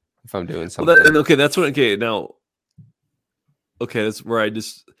 If I'm doing something. Well, that's what. Okay, now. Okay, that's where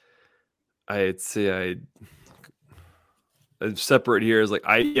I'd say I separate here is like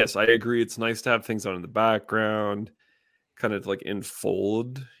I agree. It's nice to have things on in the background, kind of like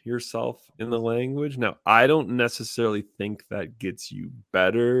enfold yourself in the language. Now, I don't necessarily think that gets you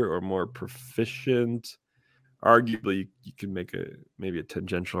better or more proficient. Arguably, you can make maybe a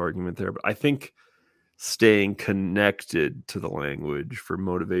tangential argument there, but I think staying connected to the language for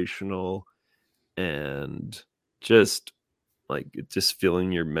motivational and just like just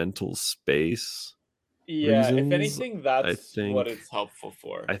filling your mental space. Yeah, if reasons, anything, that's what think- it's helpful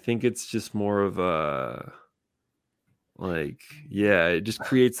for. I think it's just more of a like, yeah, it just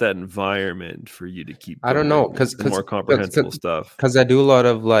creates that environment for you to keep. I don't know, going because with the more comprehensible stuff. Because I do a lot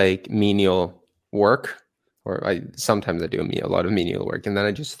of like menial work, or sometimes I do a lot of menial work, and then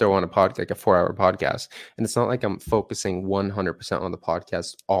I just throw on a podcast, like a 4-hour podcast, and it's not like I'm focusing 100% on the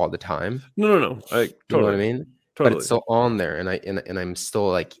podcast all the time. No. You know what I mean? Totally. But it's still on there, and I'm still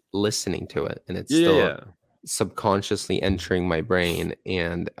like listening to it, and it's still subconsciously entering my brain,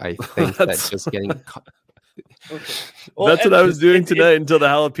 and I think that's just getting. Okay. That's what I was doing today until the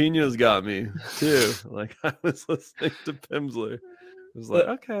jalapenos got me too. Like I was listening to Pimsleur. It was like,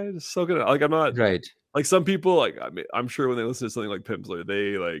 okay, just soaking it. Like I'm not right. Like some people, like I'm sure when they listen to something like Pimsleur,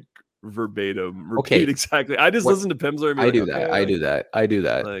 they like verbatim repeat exactly. I just listen to Pimsleur. I do that. I do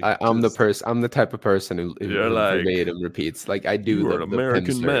that. Like, I'm the type of person who like, verbatim repeats. Like I do. You're an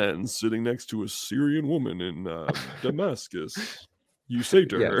American man sitting next to a Syrian woman in Damascus. You say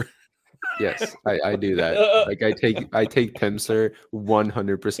to her. Yes, I do that. Like I take Pimsleur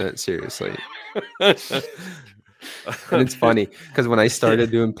 100% seriously. And it's funny because when I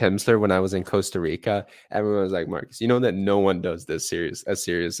started doing Pimsleur when I was in Costa Rica, everyone was like, Marcus, you know that no one does this as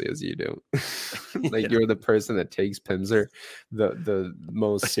seriously as you do. Like you're the person that takes Pimsleur the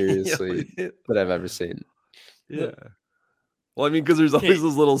most seriously that I've ever seen. Yeah. Well, I mean, because there's always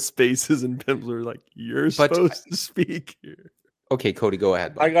those little spaces in Pimsleur, like you're supposed to speak here. Okay, Cody, go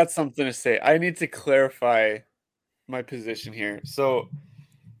ahead. I got something to say. I need to clarify my position here. So,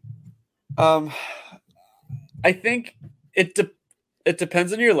 I think it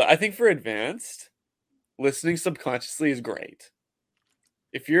depends on your. I think for advanced, listening subconsciously is great.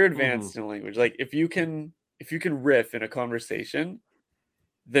 If you're advanced in a language, like if you can riff in a conversation,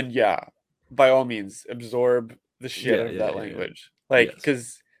 then yeah, by all means, absorb the shit out of that language. Like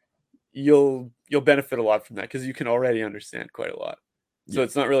because you'll benefit a lot from that because you can already understand quite a lot. So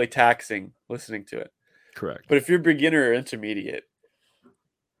it's not really taxing listening to it. Correct. But if you're beginner or intermediate,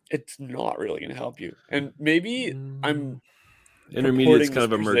 it's not really going to help you. And maybe I'm intermediate's kind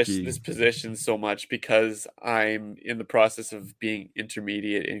of a murky this position so much because I'm in the process of being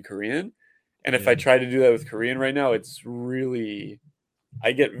intermediate in Korean. And if I try to do that with Korean right now, it's really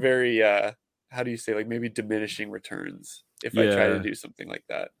I get very how do you say, like maybe diminishing returns if I try to do something like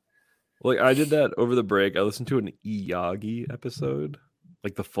that. Like I did that over the break. I listened to an Iyagi episode,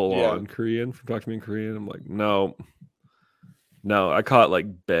 like the full-on Korean from Talk to Me in Korean. I'm like, no, I caught like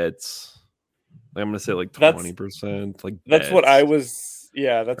bets. Like, I'm gonna say like 20%. Like that's bets, what I was.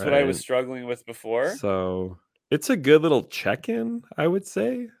 Yeah, that's what I was struggling with before. So it's a good little check-in, I would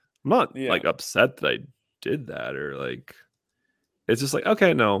say. I'm not like upset that I did that or like. It's just like,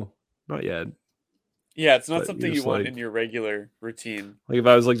 okay, no, not yet. Yeah, it's not something you want in your regular routine. Like if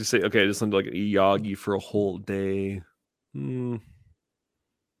I was like to say, okay, I just listen to like Iyagi for a whole day,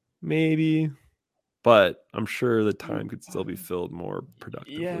 maybe, but I'm sure the time could still be filled more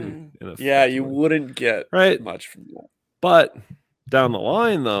productively. Yeah, you wouldn't get much from that. But down the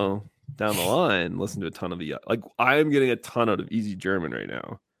line, listen to a ton of like I'm getting a ton out of Easy German right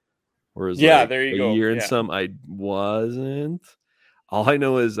now. Whereas there you go. A year and some, I wasn't. All I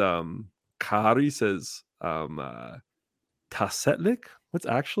know is Kari says tatsächlich. What's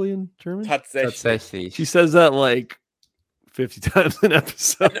actually in German? Tatsächlich. She says that like 50 times an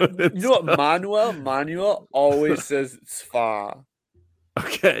episode. You know what? Manuel always says zwar.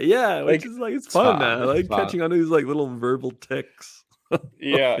 Okay, yeah, which is like it's fun, man. I like catching on to these like little verbal ticks.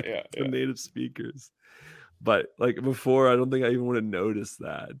 Yeah. Native speakers. But like before, I don't think I even would have noticed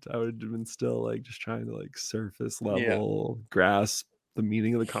that. I would have been still like just trying to like surface level grasp the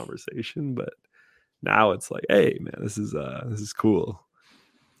meaning of the conversation. But now it's like, hey man, this is cool.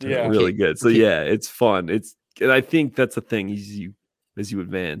 Really good. So it's fun. It's And I think that's the thing. As you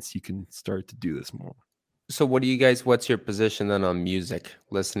advance, you can start to do this more. So what's your position then on music,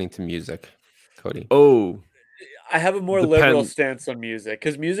 listening to music, Cody? Oh, I have a more liberal stance on music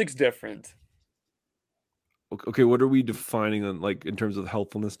because music's different. Okay, what are we defining on, like, in terms of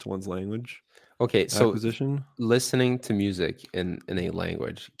helpfulness to one's language? Okay, so acquisition? Listening to music in a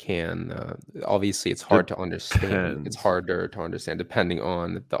language can obviously it's hard to understand. It's harder to understand depending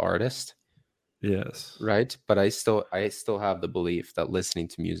on the artist. Yes. Right, but I still have the belief that listening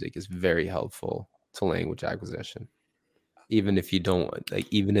to music is very helpful to language acquisition. Even if you don't like,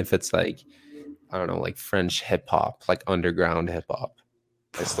 even if it's like, I don't know, like French hip hop, like underground hip hop,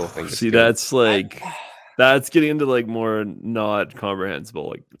 I still think it's good. That's like that's getting into like more not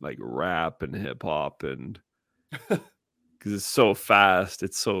comprehensible, like rap and hip hop, and because it's so fast,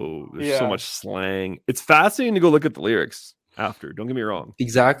 there's so much slang. It's fascinating to go look at the lyrics after. Don't get me wrong.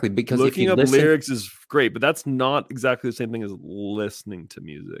 Exactly, because looking up lyrics is great, but that's not exactly the same thing as listening to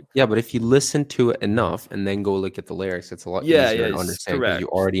music. Yeah, but if you listen to it enough and then go look at the lyrics, it's a lot easier to understand because you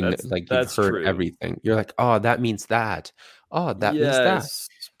already know, like you've heard everything. You're like, oh, that means that. Oh, that means that.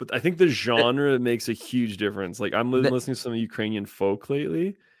 But I think the genre makes a huge difference. Like I'm listening to some Ukrainian folk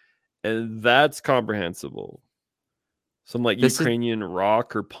lately, and that's comprehensible. Some like Ukrainian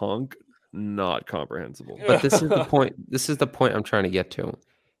rock or punk, not comprehensible. But this is the point. This is the point I'm trying to get to.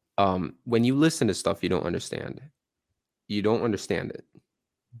 When you listen to stuff you don't understand it,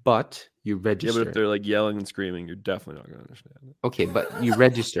 but you register. Yeah, but if they're like yelling and screaming, you're definitely not going to understand it. Okay, but you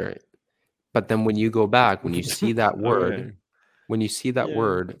register it. But then when you go back, when you see that word,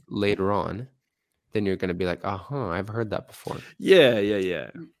 word later on, then you're going to be like, I've heard that before. Yeah.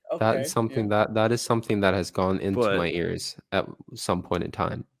 Okay, that's something that is something that has gone into my ears at some point in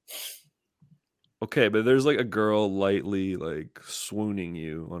time. Okay, but there's like a girl lightly like swooning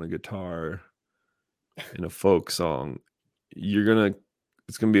you on a guitar in a folk song.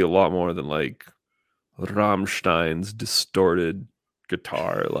 It's gonna be a lot more than like Rammstein's distorted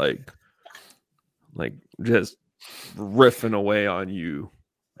guitar, like just riffing away on you,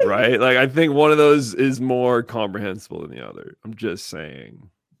 right? Like I think one of those is more comprehensible than the other. I'm just saying.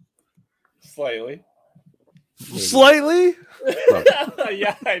 Slightly.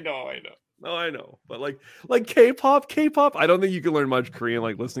 Yeah, I know. No, I know, but like K-pop, I don't think you can learn much Korean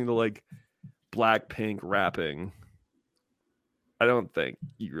like listening to like Blackpink rapping. I don't think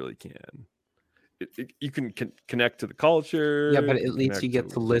you really can. You can connect to the culture. Yeah, but at least you get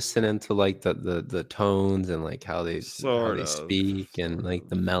to listen into like the tones and like how they speak and like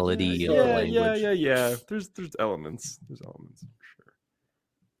the melody of the language. Yeah. There's elements. There's elements for sure.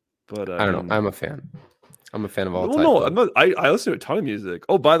 But I don't know. I'm a fan. I'm a fan of all. Well, no, I'm not. I listen to a ton of music.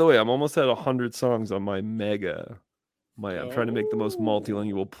 Oh, by the way, I'm almost at 100 songs on my mega. I'm trying to make the most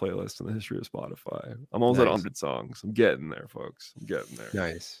multilingual playlist in the history of Spotify. I'm almost at 100 songs. I'm getting there, folks. I'm getting there.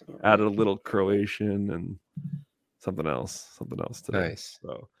 Nice. Added a little Croatian and something else today. Nice.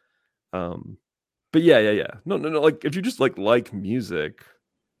 So, but yeah. No. Like, if you just like music,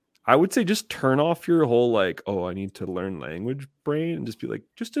 I would say just turn off your whole like, oh, I need to learn language brain and just be like,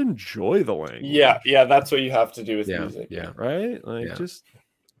 just enjoy the language. Yeah, that's what you have to do with music. Yeah. Right? Like, just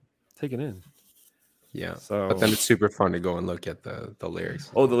take it in. Yeah. So, but then it's super fun to go and look at the lyrics.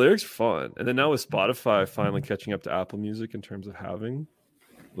 Oh, the lyrics are fun. And then now with Spotify finally catching up to Apple Music in terms of having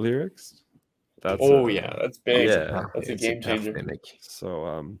lyrics. That's big. Yeah, that's a game changer.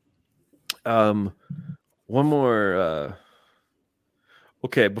 So one more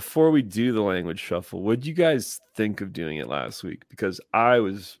okay, before we do the language shuffle, what did you guys think of doing it last week? Because I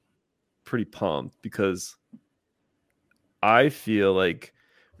was pretty pumped because I feel like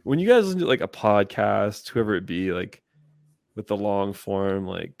when you guys listen to like a podcast, whoever it be, like with the long form,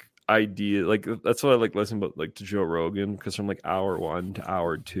 like idea, like that's what I like listening about, like to Joe Rogan, because from like hour 1 to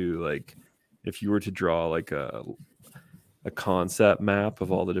hour 2, like if you were to draw like a concept map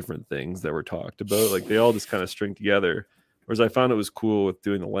of all the different things that were talked about, like they all just kind of string together. Whereas I found it was cool with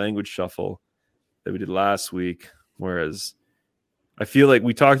doing the language shuffle that we did last week. Whereas I feel like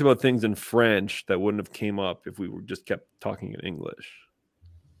we talked about things in French that wouldn't have came up if we were just kept talking in English.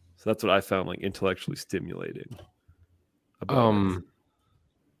 So that's what I found like intellectually stimulating. I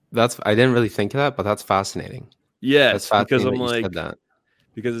didn't really think of that, but that's fascinating. Yeah, that's fascinating because I'm like that.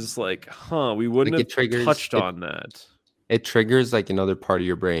 Because it's like, we wouldn't have touched on that. It triggers like another part of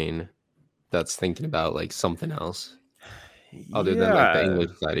your brain that's thinking about like something else. Other than like the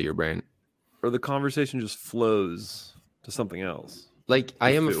English side of your brain, or the conversation just flows to something else. Like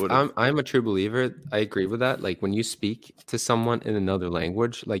I'm a true believer. I agree with that. Like when you speak to someone in another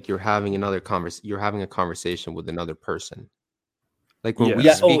language, like you're having a conversation with another person. Like when we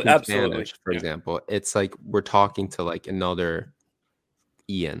Yeah. speak in absolutely. Spanish, for example, it's like we're talking to like another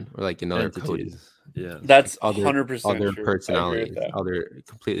Ian or like another Cody. Entities. Yeah. That's Other 100% other true. I agree with personalities, that. other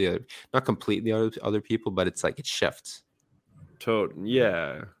completely other, not completely other people, but it's like it shifts.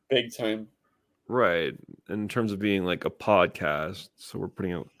 Yeah. Big time. Right. In terms of being like a podcast, so we're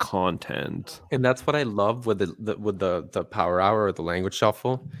putting out content. And that's what I love with the Power Hour or the Language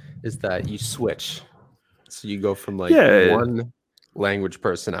Shuffle is that you switch. So you go from like one language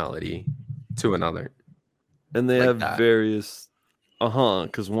personality to another. And they like have that. various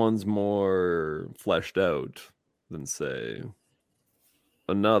because one's more fleshed out than say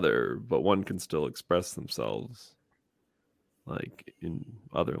another, but one can still express themselves like in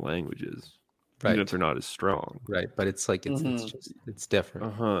other languages. Right. Even if they're not as strong. Right. But it's like it's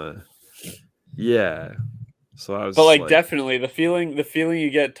different. Yeah. So I was But like definitely the feeling you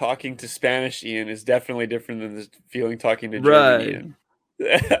get talking to Spanish Ian is definitely different than the feeling talking to German Ian.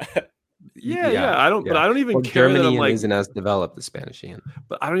 Yeah. But I don't even care German that I'm Ian like isn't as developed as Spanish Ian.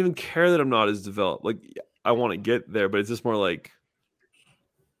 But I don't even care that I'm not as developed. Like I want to get there, but it's just more like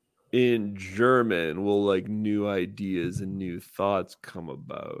in German will like new ideas and new thoughts come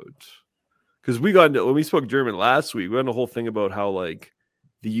about. Because when we spoke German last week, we had a whole thing about how like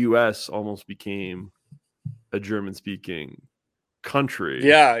the US almost became a German speaking country.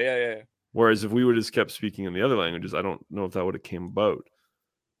 Yeah. Whereas if we would have just kept speaking in the other languages, I don't know if that would have came about.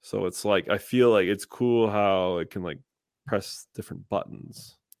 So it's like I feel like it's cool how it can like press different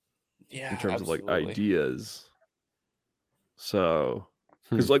buttons. Yeah. In terms absolutely. of like ideas. So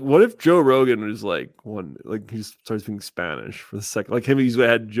because like what if Joe Rogan was like he starts speaking Spanish for the second, like he's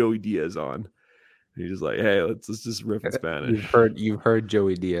had Joey Diaz on. And he's just like, hey, let's just rip in Spanish. You've heard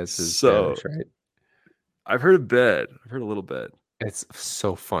Joey Diaz's Spanish, right? I've heard a bit. I've heard a little bit. It's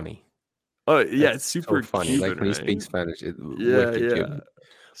so funny. Oh yeah, it's super so funny. Cuban, like when he right? speaks Spanish, it's wicked Cuban.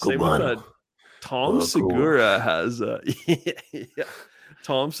 Same with Tom Segura has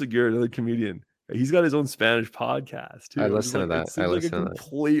Tom Segura, another comedian. He's got his own Spanish podcast too. I listen to that. It's like a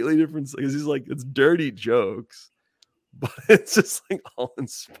completely different because he's like it's dirty jokes, but it's just like all in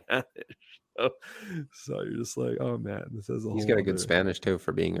Spanish. So you're just like, oh man, this is. He's got a good Spanish too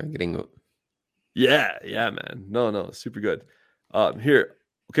for being a gringo. Yeah, man. No, super good. Here,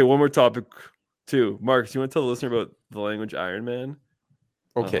 okay, one more topic too. Mark, do you want to tell the listener about the language Iron Man?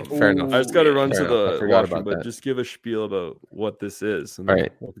 Okay, fair enough. I just got to run to the washroom, but just give a spiel about what this is and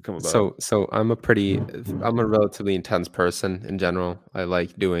what could come about. So I'm a relatively intense person in general. I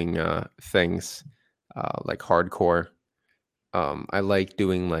like doing things like hardcore. I like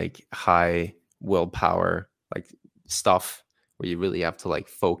doing like high willpower like stuff where you really have to like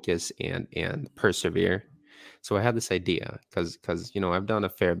focus and persevere. So I had this idea because I've done a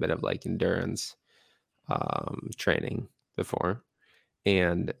fair bit of like endurance training before.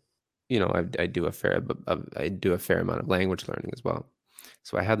 And I do a fair amount of language learning as well.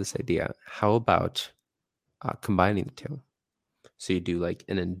 So I had this idea: how about combining the two? So you do like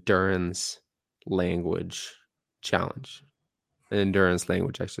an endurance language challenge, an endurance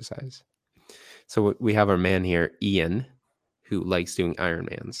language exercise. So we have our man here, Ian, who likes doing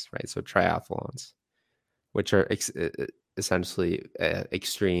Ironmans, right? So triathlons, which are essentially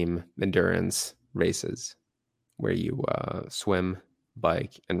extreme endurance races where you swim,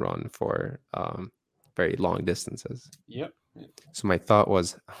 bike, and run for very long distances. Yep. So my thought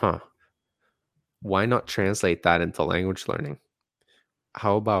was, why not translate that into language learning?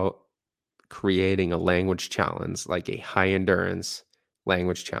 How about creating a language challenge, like a high endurance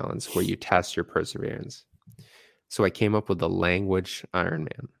language challenge where you test your perseverance? So I came up with the language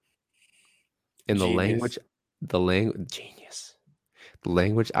Ironman. And the language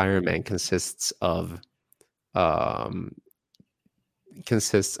Ironman consists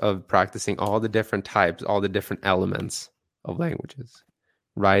of practicing all the different types, all the different elements of languages: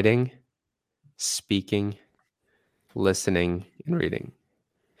 writing, speaking, listening, and reading.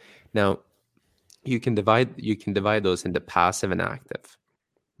 Now, you can divide those into passive and active,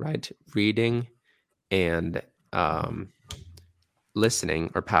 right? Reading and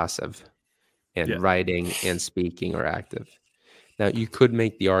listening are passive, and writing and speaking are active. Now, you could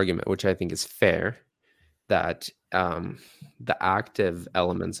make the argument, which I think is fair, that the active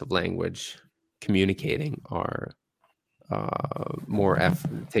elements of language communicating are more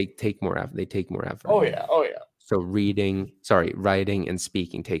effort. Take more effort. They take more effort. Oh yeah. So writing and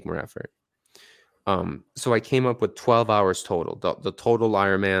speaking take more effort. So I came up with 12 hours total. The total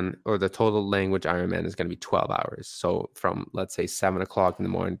Ironman or the total language Ironman is going to be 12 hours. So from, let's say, 7 o'clock in the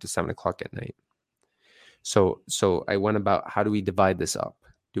morning to 7 o'clock at night. So I went about, how do we divide this up?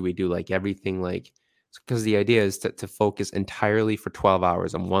 Do we do like everything like Because the idea is to focus entirely for 12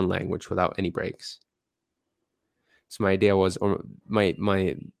 hours on one language without any breaks. So my idea was, or my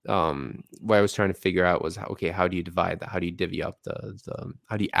what I was trying to figure out was, okay, how do you divide that? How do you divvy up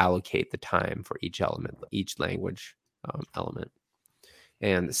how do you allocate the time for each element, each language element?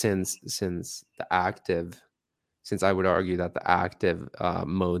 And since I would argue that the active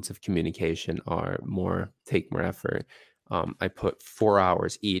modes of communication take more effort, I put 4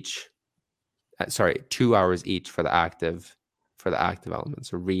 hours each. 2 hours each for the active elements.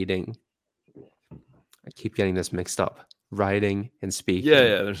 So reading. I keep getting this mixed up. Writing and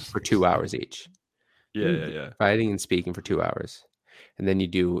speaking for 2 hours each. Yeah. Writing and speaking for 2 hours, and then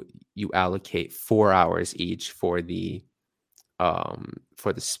you allocate 4 hours each for the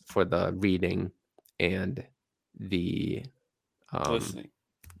reading and the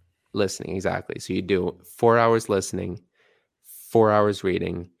listening. Exactly. So you do 4 hours listening, 4 hours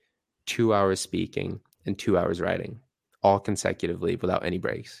reading, 2 hours speaking, and 2 hours writing, all consecutively without any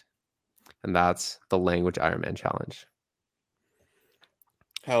breaks. And that's the Language Ironman challenge.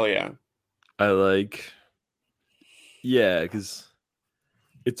 Hell yeah. Because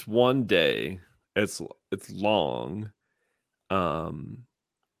it's one day. It's long.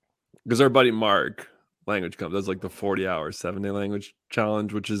 Because our buddy Mark Language Comes does like the 40-hour 7-day language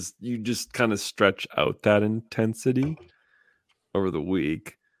challenge, which is you just kind of stretch out that intensity over the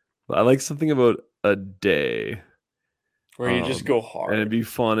week. But I like something about a day where you just go hard, and it'd be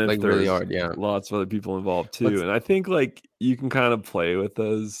fun if there's really hard, lots of other people involved too. And I think like you can kind of play with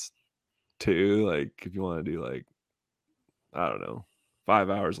those too. Like if you want to do like, I don't know, 5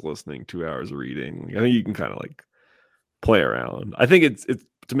 hours listening, 2 hours reading. I think you can kind of like play around. I think it's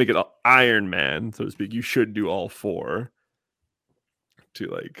to make it Iron Man, so to speak. You should do all 4 to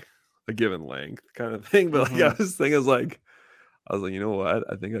like a given length kind of thing. But like I was like, you know what?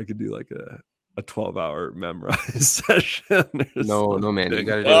 I think I could do like a 12-hour memorize session. No, man, you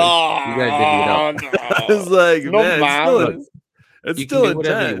gotta do it. You gotta divvy it up. I was like, no, man, it's you still can do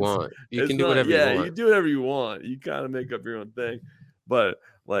whatever intense. you want. You It's can do not- whatever you want. you do whatever you want. You kind of make up your own thing, but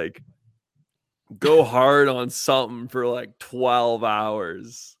like go hard on something for like 12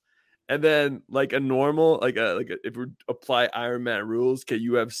 hours. And then like a normal, if we apply Ironman rules, okay,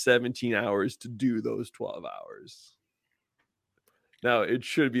 you have 17 hours to do those 12 hours. Now it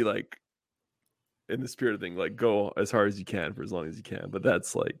should be like in the spirit of thing, like go as hard as you can for as long as you can. But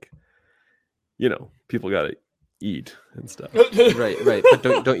that's like, people gotta eat and stuff. Right. But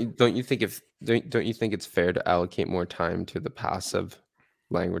don't you think it's fair to allocate more time to the passive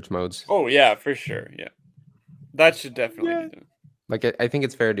language modes? Oh yeah, for sure. Yeah, that should definitely be done. Like I think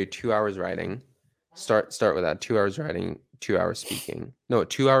it's fair to do 2 hours writing. Start with that. 2 hours writing, 2 hours speaking. No,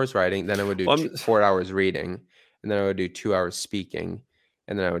 2 hours writing. Then I would do 4 hours reading, and then I would do 2 hours speaking,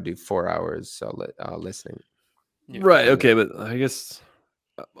 and then I would do 4 hours listening. Yeah. Right. Okay, but I guess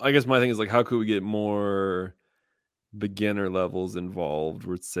my thing is like, how could we get more beginner levels involved?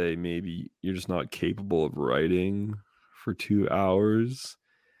 Where say maybe you're just not capable of writing for 2 hours.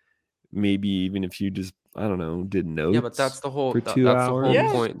 Maybe even if you just, I don't know, did notes. Yeah, but that's the whole. for That's 2 the hours.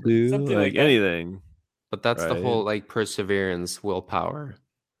 whole point. Do Something like like that. anything. But that's the whole Right. like perseverance, willpower.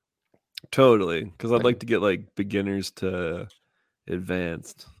 Totally, because I'd Like- like to get like beginners to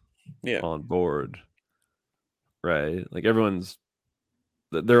advanced on board. Right, like everyone's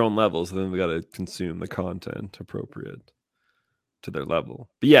their own level, so then we got to consume the content appropriate to their level.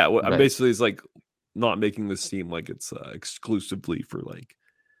 But yeah, what Right. basically is like not making this seem like it's exclusively for like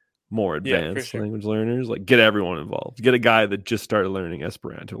more Yeah, for advanced sure. language learners. Like get everyone involved. Get a guy that just started learning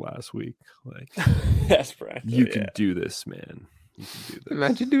Esperanto last week. Like Esperanto. you can do this, man. You can do this.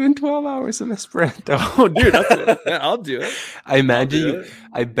 Imagine doing 12 hours of Esperanto. Oh, dude, I'll do it. I imagine do you. it.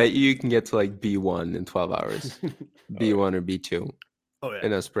 I bet you can get to like B1 in 12 hours. B1 or B2 Oh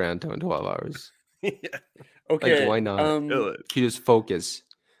in Esperanto in 12 hours. yeah. Okay. Like, why not? Kill it. You just focus.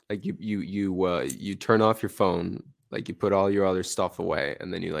 Like you turn off your phone. Like you put all your other stuff away,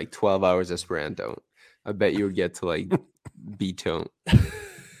 and then you like 12 hours Esperanto. I bet you would get to like B2.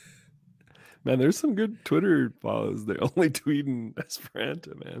 Man, there's some good Twitter follows. They're only tweeting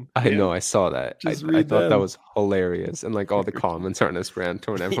Esperanto, man. I know. I saw that. I Just thought read that them. was hilarious, and like all the comments are in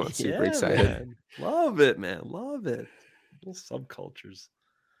Esperanto, and everyone's super Yeah, excited. man. Love it, man. Love it. Little subcultures.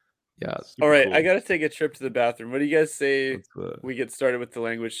 Yeah. Super All right, cool. I gotta take a trip to the bathroom. What do you guys say Let's, we get started with the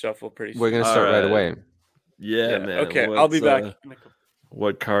language shuffle pretty soon? We're gonna start right Alright. away. yeah, man. Okay, I'll be back.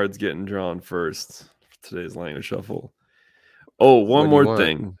 What cards getting drawn first for today's language shuffle? Oh, What one do you more want?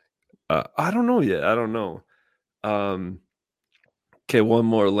 thing. I don't know yet. I don't know. Okay, one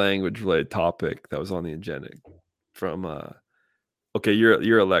more language related topic that was on the agenda from okay,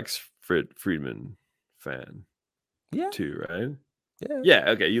 you're Alex Friedman, fan Yeah. too, right? Yeah. Yeah.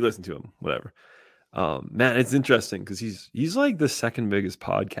 Okay. You listen to him, whatever. Man, it's interesting because he's like the second biggest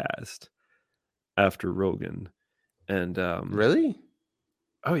podcast after Rogan. And Really?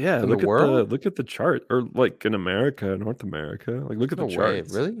 oh yeah, In the look world? at the chart, or like in America, North America. Like look at No the way.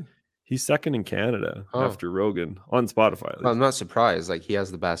 charts. Really? He's second in Canada Huh. after Rogan on Spotify. At Well, I'm least. not surprised. Like he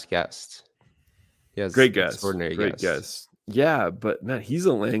has the best guests. He has Great guess. extraordinary Great guests. guess. Yeah, but man, he's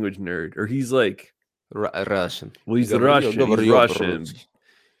a language nerd, or he's like, Russian. well, he's Говорю, Russian. He's говорю Russian. по-русски.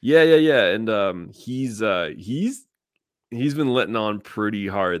 Yeah. And he's been letting on pretty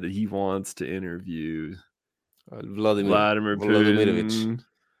hard that he wants to interview Vladimir Vladimirovich.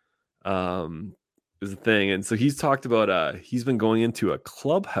 Putin. Is a thing, and so he's talked about he's been going into a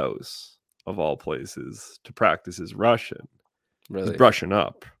clubhouse of all places to practice his Russian. Really? He's brushing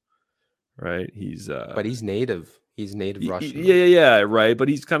up, right? He's but he's native. He's native Russian. Yeah, right. But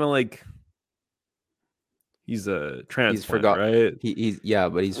he's kind of like he's a transplant, He's forgotten, right?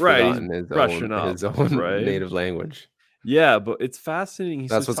 But he's right. forgotten his own right? native language. Yeah, but it's fascinating.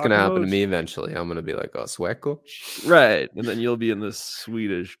 That's what's going to happen to me eventually. I'm going to be like, oh, sueco. Right. And then you'll be in the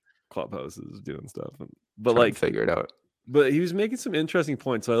Swedish clubhouses doing stuff. But like, figure it out. But he was making some interesting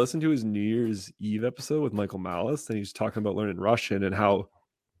points. So I listened to his New Year's Eve episode with Michael Malice, and he's talking about learning Russian and how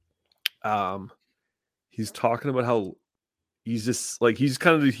he's talking about how he's just like, he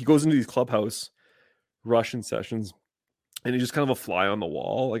goes into these clubhouse Russian sessions, and he's just kind of a fly on the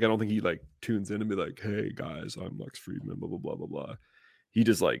wall. Like, I don't think he like tunes in and be like, hey guys, I'm Lex Friedman, blah, blah, blah, blah, blah. He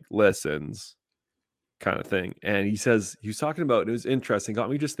just like listens kind of thing. And he says, he was talking about, it was interesting, got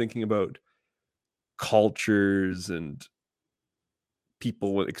me just thinking about cultures and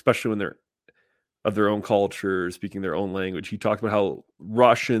people, especially when they're of their own culture, speaking their own language. He talked about how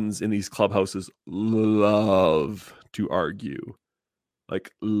Russians in these clubhouses love to argue,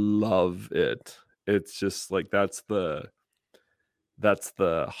 like love it. It's just like that's the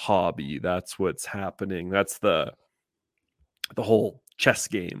hobby. That's what's happening. That's the whole chess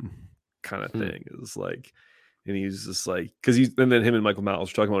game kind of thing. Is like, and he's just like, because and then him and Michael Malice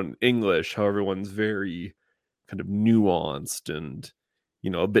were talking about in English how everyone's very kind of nuanced and,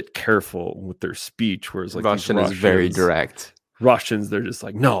 you know, a bit careful with their speech, whereas like Russian is very direct. Russians, they're just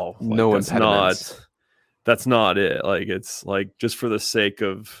like, no, like, no impediments. That's not it. Like, it's like just for the sake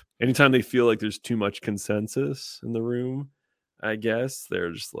of anytime they feel like there's too much consensus in the room, I guess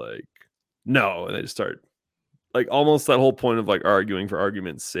they're just like, no, and they just start like almost that whole point of like arguing for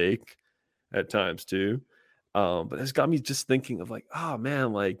argument's sake at times too. But it's got me just thinking of like, oh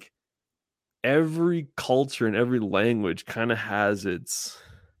man, like every culture and every language kind of has its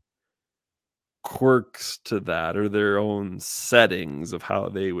quirks to that, or their own settings of how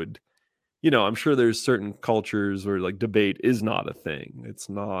they would, you know, I'm sure there's certain cultures where like debate is not a thing. It's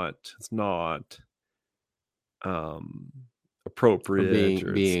not appropriate,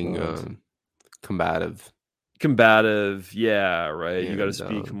 or being combative. Yeah, right. You got to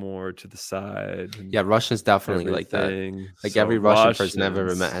speak more to the side. Yeah, Russian's definitely like that. Like, so every Russian person I've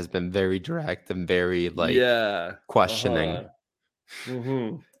ever met has been very direct and very like questioning.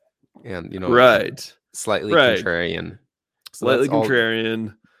 Mm-hmm. And, you know, slightly contrarian. Slightly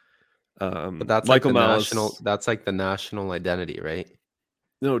contrarian. But that's Michael like Malice. That's like the national identity, right?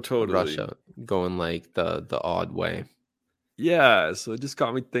 No, totally. Russia going like the odd way. Yeah, so it just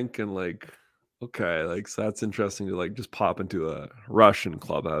got me thinking like, okay, like, so that's interesting to like just pop into a Russian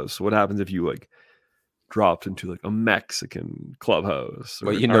clubhouse. What happens if you like dropped into like a Mexican clubhouse, or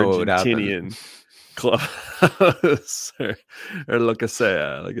well, you an know Argentinian clubhouse, or like I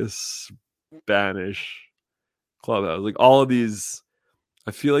say, like a Spanish clubhouse? Like all of these,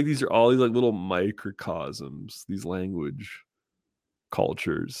 I feel like these are all these like little microcosms, these language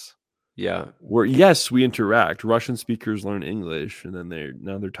cultures. Yeah, where yes, we interact. Russian speakers learn English, and then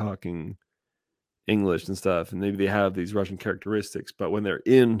they're talking English and stuff, and maybe they have these Russian characteristics, but when they're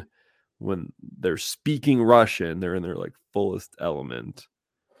speaking Russian, they're in their like fullest element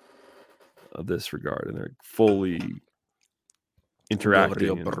of this regard, and they're fully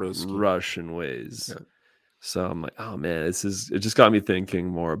interacting in Russian ways. Yeah. So I'm like, oh man, it just got me thinking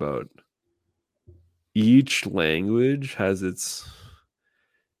more about each language has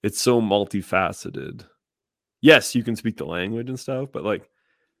it's so multifaceted. Yes, you can speak the language and stuff, but like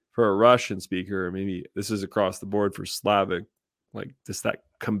for a Russian speaker, or maybe this is across the board for Slavic, like just that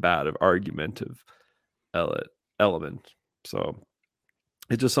combative, argumentative element. So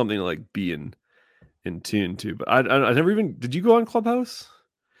it's just something to like be in tune to. But I never even, did you go on Clubhouse?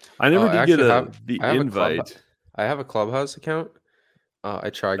 I never did get the invite. I have a Clubhouse account.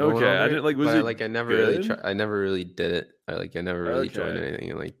 I tried going on there, I didn't like. Was it I never really did it. I never really joined anything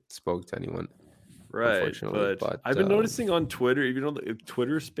and like spoke to anyone. Right, unfortunately. but I've been noticing on Twitter, even though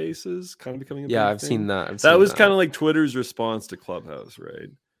Twitter Spaces kind of becoming a big I've thing. seen that. That was kind of like Twitter's response to Clubhouse, right?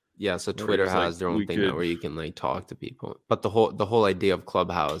 Yeah, so Where Twitter it's like, has their own thing now where you can like talk to people. But the whole idea of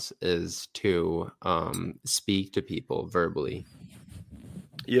Clubhouse is to speak to people verbally.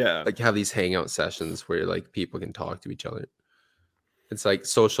 Yeah. Like have these hangout sessions where like people can talk to each other. It's like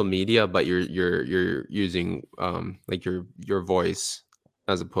social media, but you're using like your voice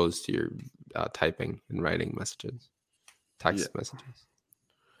as opposed to your typing and writing messages, text messages.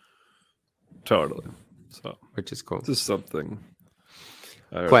 Totally. So, which is cool. This is something.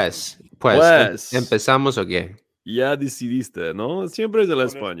 Pues, ¿empezamos o qué? Ya decidiste, ¿no? Siempre es el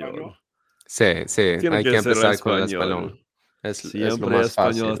español. Sí, Tiene hay que empezar con el español. Siempre es lo más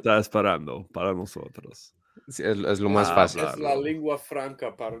español fácil. está esperando para nosotros. Sí, es lo más fácil. Es la lengua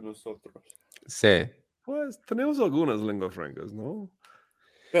franca para nosotros. Sí. Pues tenemos algunas lenguas francas, ¿no?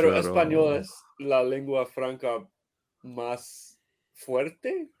 Pero español es la lengua franca más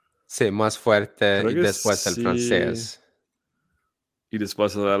fuerte. Sí, más fuerte. Creo Y que después el francés. Y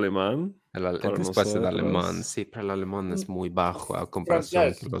después el alemán. Después el alemán, sí, pero el alemán es muy bajo a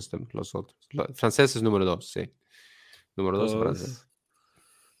comparación con los otros. El francés es número 2, sí. Número 2 francés.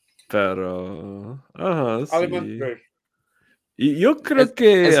 Pero, ajá, sí. Alemán 3. Y yo creo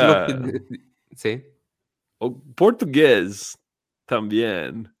que... sí. Portugués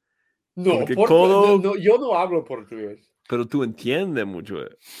también. No, yo no hablo portugués. Pero tú entiendes mucho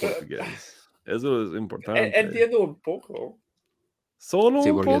portugués. Eso es importante. Entiendo un poco. ¿Solo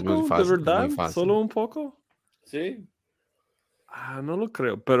un porque poco? Es muy fácil, ¿De verdad? muy fácil. ¿Solo un poco? Sí. No lo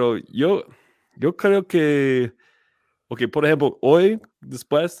creo, pero yo creo que... Ok, por ejemplo, hoy,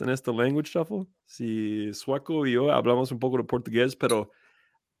 después, en este Language Shuffle, si Suaco y yo hablamos un poco de portugués, pero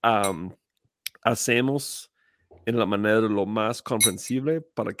hacemos en la manera lo más comprensible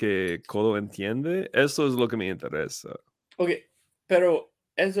para que Codo entiende, eso es lo que me interesa. Ok, pero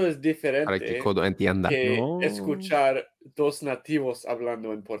eso es diferente para que Codo entienda. Que escuchar dos nativos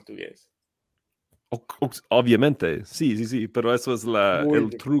hablando en portugués. Obviamente, sí, pero eso es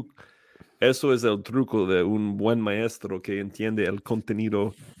el truco. Eso es el truco de un buen maestro que entiende el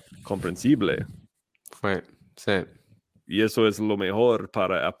contenido comprensible. Sí. Y eso es lo mejor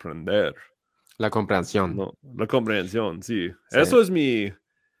para aprender. La comprensión. No, la comprensión, sí. Eso es de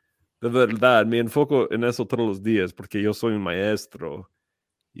verdad, me enfoco en eso todos los días porque yo soy un maestro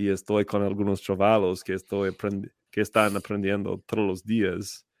y estoy con algunos chavalos que están aprendiendo todos los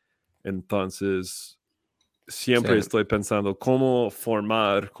días. Entonces, siempre estoy pensando cómo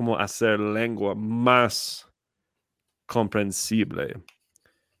hacer lengua más comprensible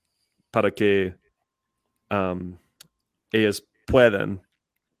para que ellos puedan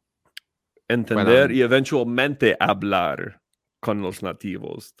entender y eventualmente hablar con los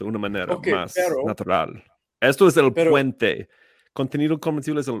nativos de una manera más natural. Esto es el puente. Contenido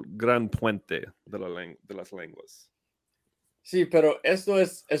comprensible es el gran puente de las lenguas. Sí, pero esto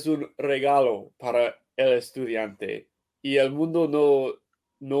es un regalo para el estudiante y el mundo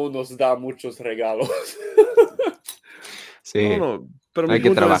no nos da muchos regalos. Sí, pero hay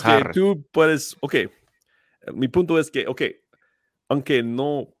que trabajar. Es que tú puedes, mi punto es que, aunque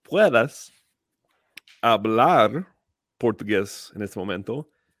no puedas hablar portugués en este momento,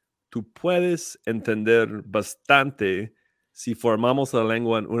 tú puedes entender bastante si formamos la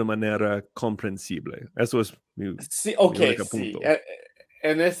lengua en una manera comprensible. Eso es mi único punto.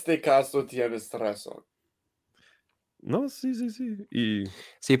 En este caso tienes razón. No, sí.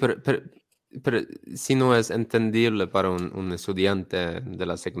 Sí, pero si no es entendible para un estudiante de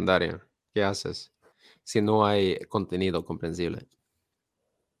la secundaria, ¿qué haces? Si no hay contenido comprensible.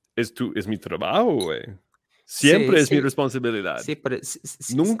 Es mi trabajo, güey. Siempre es mi responsabilidad. Sí, pero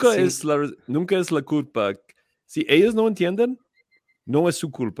nunca es la culpa. Si ellos no entienden, no es su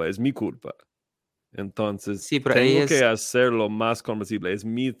culpa, es mi culpa. Entonces, tengo que hacerlo más comprensible. Es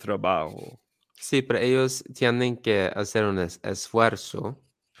mi trabajo. Sí, pero ellos tienen que hacer un esfuerzo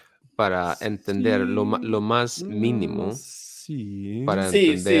para entender lo más mínimo. Sí. Para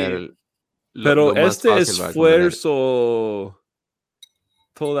entender pero lo más fácil esfuerzo...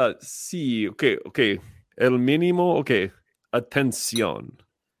 Sí, ok. El mínimo, atención.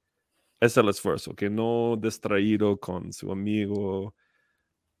 Es el esfuerzo, que no distraído con su amigo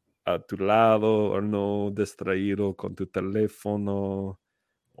a tu lado, o no distraído con tu teléfono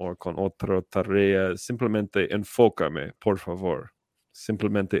o con otra tarea. Simplemente enfócame, por favor.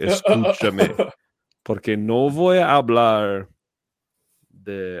 Simplemente escúchame. Porque no voy a hablar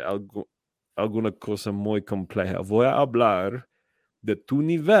de alguna cosa muy compleja. Voy a hablar de tu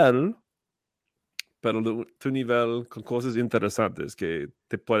nivel, pero de tu nivel con cosas interesantes que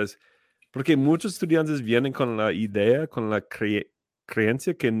te puedes... Porque muchos estudiantes vienen con la idea, con la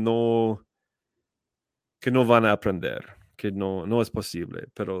creencia que no van a aprender, que no es posible.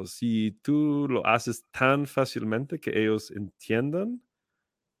 Pero si tú lo haces tan fácilmente que ellos entiendan,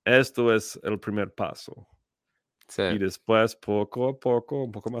 esto es el primer paso. Sí, Y después, poco a poco,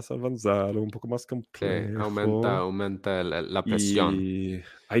 un poco más avanzado, un poco más sí, complejo. aumenta la presión, Y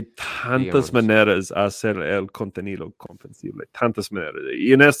hay tantas digamos. maneras de hacer el contenido comprensible, tantas maneras.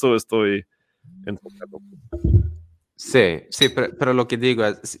 Y en esto estoy enfocado. Sí, pero lo que digo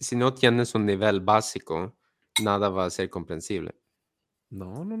es, si no tienes un nivel básico, nada va a ser comprensible.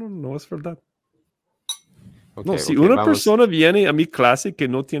 No es verdad. Ok, No, si ok, una vamos. persona viene a mi clase que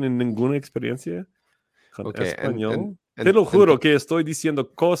no tiene ninguna experiencia con Ok, español, te lo juro que estoy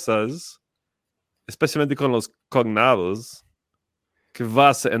diciendo cosas, especialmente con los cognados, que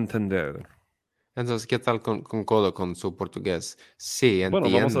vas a entender. Entonces, ¿qué tal con Codo con su portugués? Sí, Bueno,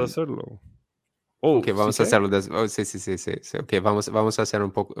 vamos a entiendo. hacerlo. Oh, Ok, ¿sí vamos a qué? hacerlo. Sí. Ok, vamos a hacer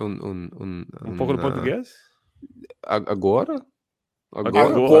un poco. ¿Un poco de portugués? Agora?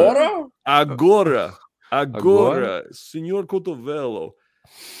 Agora? Agora, senhor Cotovelo,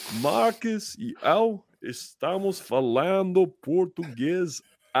 Marques e eu estamos falando português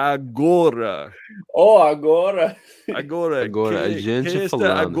agora. Oh, agora. Agora, Agora, a gente que está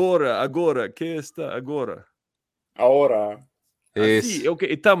falando. agora, que está agora? Ahora. Assim, Isso. ok,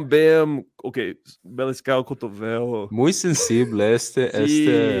 e também, ok, beliscar o cotovelo. Muito sensível Sim,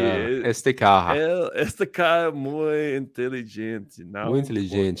 este carro. Esta cara é muito inteligente, não? Muito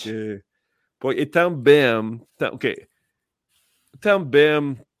inteligente. Porque também, ok,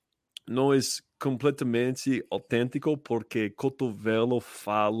 também não é completamente autêntico porque cotovelo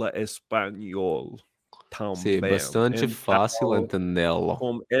fala espanhol Sim, também. bastante fácil Então, entendê-lo.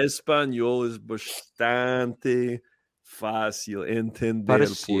 com espanhol é bastante fácil entender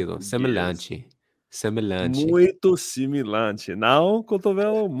Parecido, português. semelhante. Muito semelhante. Não,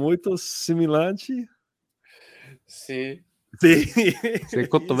 cotovelo? Muito semelhante? Sim. Sim. Se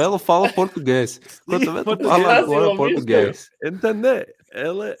cotovelo fala português. Cotovelo português. fala agora Casi lo português. Entender.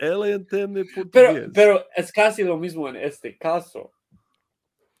 Ela entende português. Pero es casi lo mismo en este caso.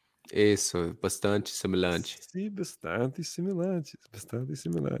 Isso, bastante semelhante. Sim, bastante semelhante. Bastante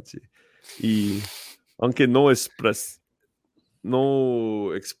semelhante. E, aunque não expressa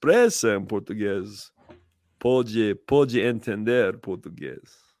em português, pode entender português.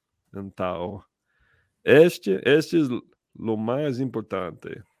 Então, este é o mais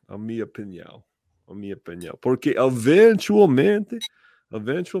importante, a minha opinião. Porque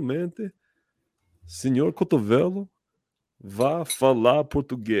eventualmente, senhor Cotovelo vai falar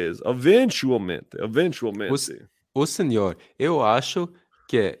português. Eventualmente. O senhor, eu acho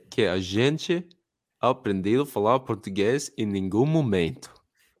que a gente aprendeu a falar português em nenhum momento.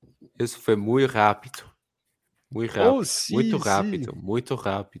 Isso foi muito rápido. Muito rápido. Oh, sim, muito sim. rápido. Muito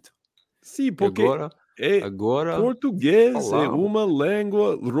rápido. Sim, porque agora português é uma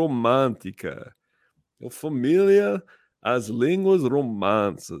língua romântica. É família, as línguas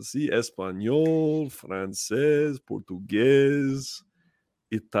românticas. Sim, espanhol, francês, português,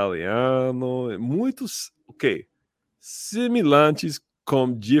 italiano. Muitos, ok, semelhantes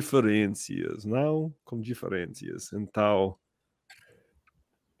com diferenças, não? Com diferenças. Então,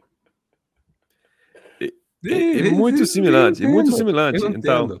 é muito semelhante. É muito semelhante.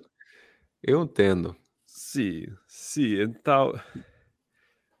 Então, eu entendo. sim. Então,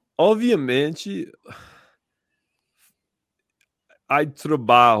 obviamente, há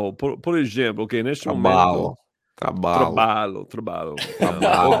trabalho. Por exemplo, ok, neste momento. Trabalho.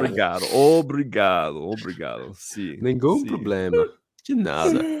 Obrigado. Sim. Nenhum problema. De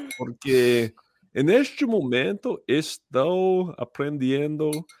nada. Porque neste momento estou aprendendo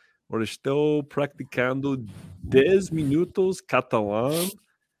ou estou praticando 10 minutos catalão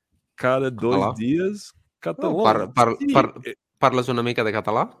cada 2 dias. Catalão. Parlas una mica de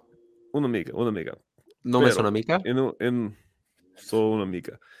català? Una mica. Non me sono amica? Sou uma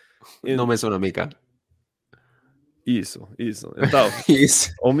amiga. Non me sono amica? Isso. Então,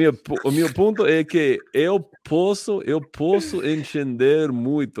 Isso. o meu ponto é que eu posso entender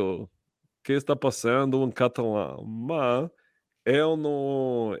muito o que está passando em catalão, mas eu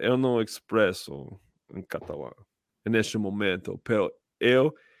não expresso em catalão neste momento. Pero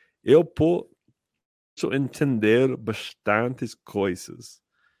eu posso entender bastantes coisas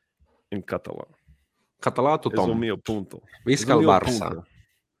em catalão. Català tothom. És o meu ponto. Visca el Barça.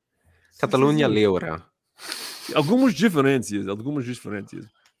 Catalunha l'euro. Algumas diferenças.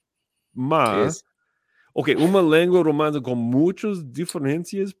 Mas, ok, uma língua romântica com muitas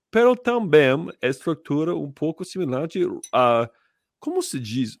diferenças, pero também estrutura um pouco semelhante a, como se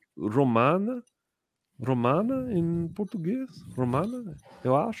diz, Romana em português? Romana,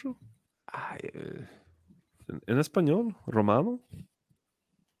 eu acho. Em espanhol, romano?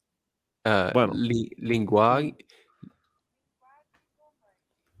 Bueno.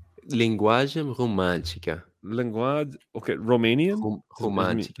 Linguagem romântica. Linguagem, okay, Romanian?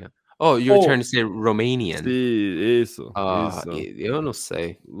 Romântica. Oh, you were trying to say Romanian. Sim, isso. Eu não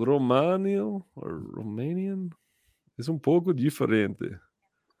sei. Romanian or Romanian? É pouco diferente.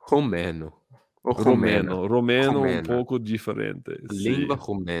 Romeno. Romeno um pouco diferente. Língua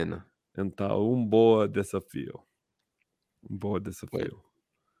romena. Então, bom desafio. Oui.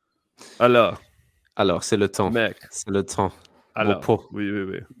 Alors, c'est le temps. Mec. C'est le temps. Alors, mon pot.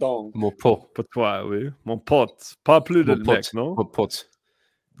 Oui. Donc, mon pot. Pour toi, oui. Mon pote. Pas plus de mec, non? Mon pote.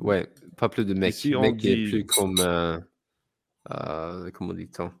 Ouais, pas plus de mec. Ici, mec on dit... est plus comme... comment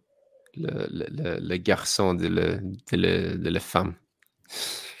dit-on? Le garçon de la femme.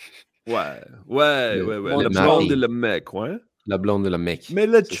 Ouais. Le blonde de le mec, ouais. La blonde de le mec. Mais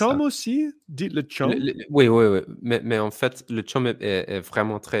le chum aussi? Dites le chum? Oui. Mais en fait, le chum est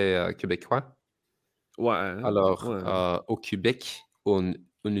vraiment très québécois. Ouais. Alors, au Québec, on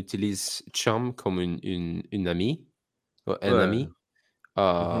utilise chum comme une amie. Un ami.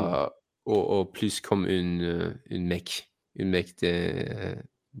 Ou plus comme une mec. Une mec une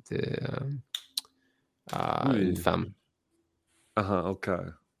femme. Ok.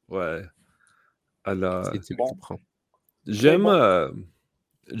 Ouais. Alors, si tu comprends. J'aime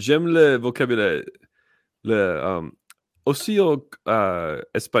le vocabulaire. Aussi au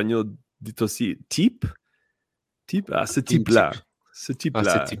espagnol, dit aussi type. Ce type-là. Ce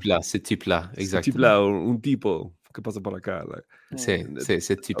type-là, exactement. Ce type-là, un typo que passe par la cara. C'est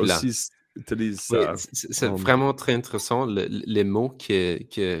ce type-là. Aussi, utilise ça. C'est vraiment très intéressant, les mots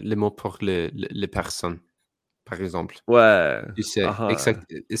les mots pour les personnes, par exemple. Ouais. Tu sais,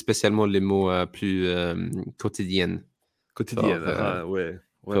 spécialement les mots plus quotidiennes. Ouais.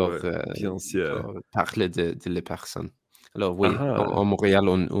 Bien sûr. Pour parler de les personnes. Alors oui, en Montréal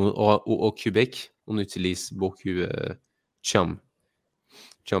au Québec, on utilise beaucoup chum.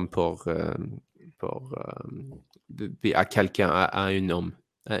 Chum pour à quelqu'un, à un homme.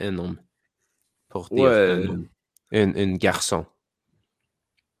 Pour dire un garçon.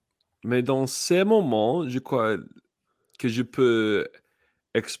 Mais dans ces moments, je crois que je peux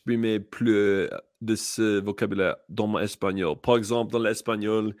exprimer plus de ce vocabulaire dans mon espagnol. Par exemple, dans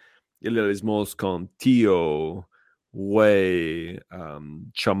l'espagnol, il y a les mots comme tío, güey,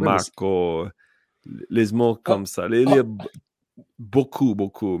 chamaco, les mots comme ça. Il y a beaucoup,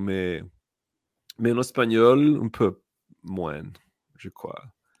 mais en espagnol, un peu moins, je crois.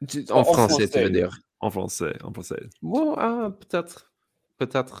 En français, tu veux dire? En français. Bon, peut-être.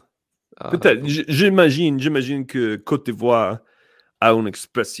 Peut-être. J'imagine que Côte d'Ivoire a une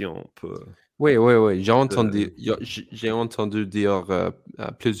expression. Oui. J'ai entendu dire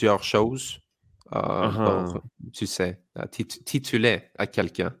plusieurs choses. Tu sais, tituler à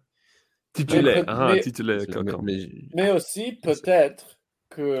quelqu'un. Tituler quelqu'un. Mais aussi, peut-être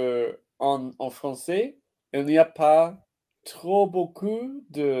que en français, il n'y a pas trop beaucoup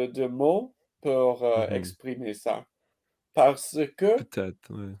de mots pour exprimer ça. Parce que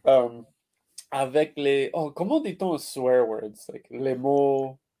peut-être, oui. Avec les comment dit-on swear words, les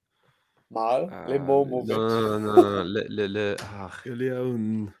mots mal, les mots mauvais. Non, il y a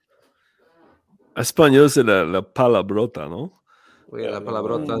un espagnol, c'est la palabrota, non? Oui, la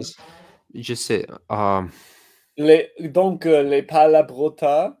palabrota, je sais. Donc les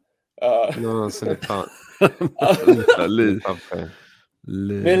palabrotas. Non, ce n'est pas.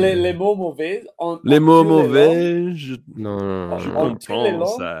 Mais les mots mauvais. Les mots mauvais, je comprends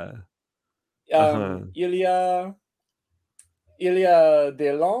ça. Il y a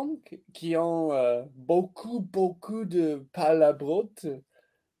des langues qui ont beaucoup de palabrotes,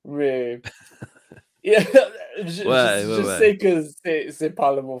 mais je sais que c'est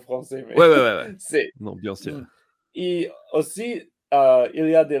pas le mot français, mais ouais. Non, bien sûr. Et aussi, il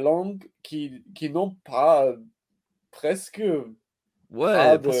y a des langues qui n'ont pas presque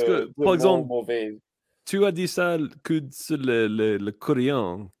parce que, par exemple, mauvais. Tu as dit ça que sur le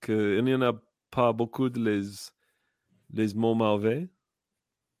coréen, qu'il n'y en a pas beaucoup de les mots mauvais.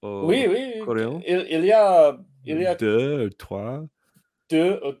 Oui. Coréen. Il y a 2 ou 3.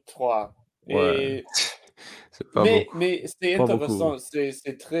 2 ou 3. Ouais. Mais c'est intéressant.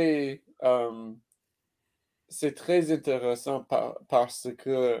 C'est très intéressant parce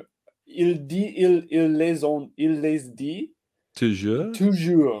que il les dit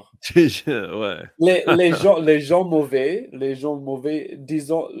toujours. Ouais. Les gens mauvais,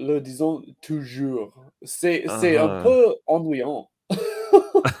 disons toujours. C'est un peu ennuyant.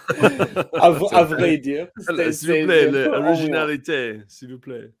 à vrai dire. S'il vous plaît, l'originalité, s'il vous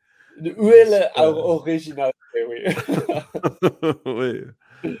plaît. Où est l'originalité, oui. Oui,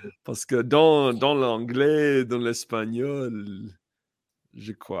 parce que dans l'anglais, dans l'espagnol,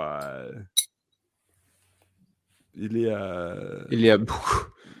 je crois, il y a... Il y a beaucoup.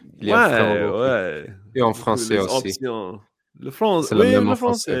 Il y a vraiment beaucoup. Ouais. Et en français aussi. Options. Le français, c'est le oui, même le en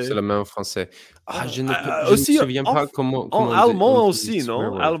français. français. C'est le même en français. Je ne aussi, me souviens pas comment en on allemand on aussi,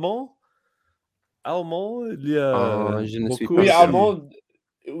 non? Allemand, il y a je ne suis beaucoup pas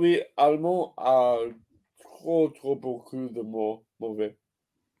Oui, sûr. allemand a trop beaucoup de mots mauvais.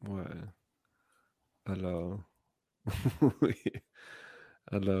 Ouais. Alors, oui.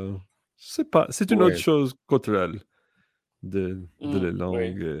 Alors, je sais pas, c'est une autre Ouais. chose culturelle de la Oui.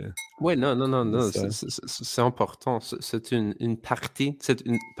 langue. Ouais, non, ça. c'est important. C'est une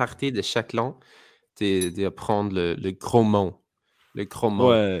partie de chaque langue d'apprendre le gros mot. Le gros mot.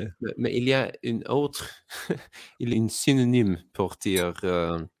 Ouais. Mais il y a une autre, il y a une synonyme pour dire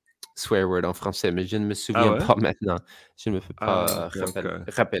swear word en français, mais je ne me souviens ouais? pas maintenant. Je ne me peux pas ok.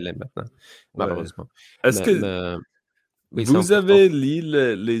 rappeler maintenant, Ouais. malheureusement. Est-ce que oui, c'est vous important. avez lu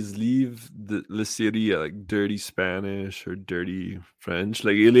les livres de la série like Dirty Spanish ou Dirty French?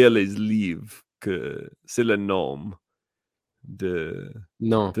 Like, il y a les livres que c'est le nom de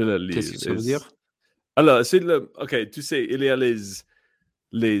Non, le qu'est-ce livre. que ça veut dire? Alors, c'est OK, tu sais, il y a les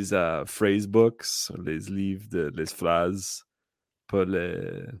phrasebooks, les livres les phrases pour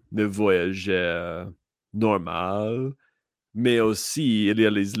les voyageurs normaux, mais aussi il y a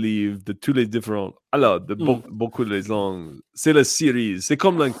les livres de tous les différents. Alors, de beaucoup de les langues. C'est la série. C'est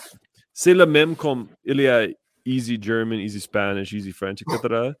comme c'est le même comme il y a Easy German, Easy Spanish, Easy French,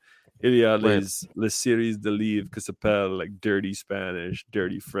 etc. Il y a Ouais. les séries de livres qui s'appellent like Dirty Spanish,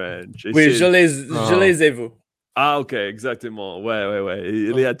 Dirty French. Et Oui, c'est- je les ai vus. Ah, ok, exactement. Ouais. Et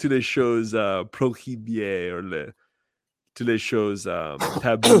il y a toutes les choses prohibées, toutes les choses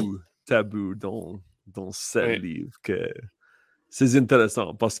tabous dans ce Oui. livre. Que c'est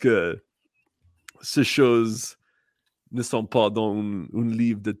intéressant parce que ces choses ne sont pas dans un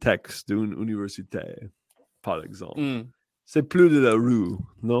livre de texte d'une université, par exemple. C'est plus de la rue,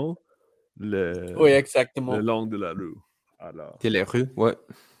 non? Oui, exactement. Le langue de la rue. Alors, De les rues, ouais.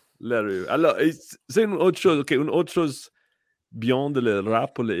 la rue. Alors, c'est une autre chose. OK, une autre chose bien de le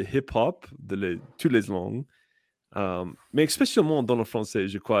rap ou le hip-hop, toutes les langues, mais spécialement dans le français,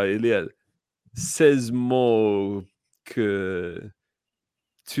 je crois, il y a 16 mots que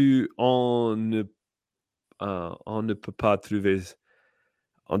on ne peut pas trouver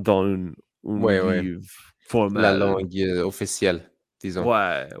dans un Ouais. livre La formel. langue officielle, disons.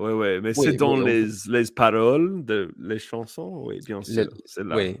 Ouais. Mais c'est Oui, dans oui, les paroles de les chansons, oui, bien sûr. C'est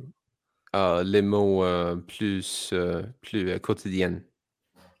là. Oui, les mots plus quotidiennes.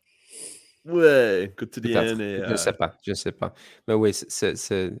 Ouais, quotidienne Peut-être, et. je ne sais pas. Mais oui, je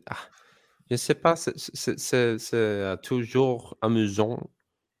ne sais pas, c'est toujours amusant,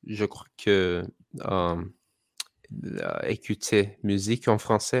 je crois que écouter musique en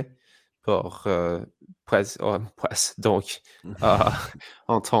français pour donc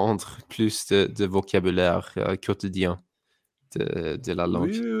entendre plus de vocabulaire quotidien de la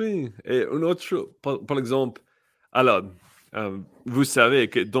langue. Oui. Et une autre chose, par exemple, alors, vous savez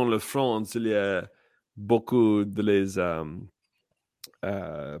que dans la France, il y a beaucoup de les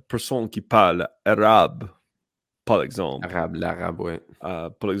personnes qui parlent arabe, par exemple. L'arabe, oui.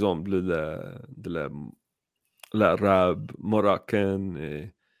 Par exemple, l'arabe marocain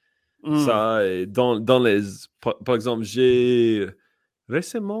et ça. Et dans les... Par exemple,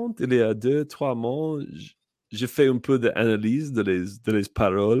 récemment, il y a 2-3 mois, j'ai fait un peu d'analyse de les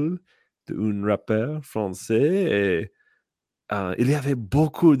paroles d'un rappeur français et il y avait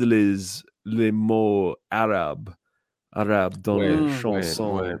beaucoup de les mots arabes dans les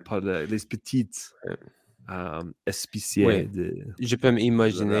chansons, par les petites Oui, espiciers de je peux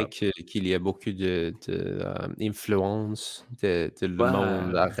m'imaginer l'arabe. qu'il y a beaucoup de influence de le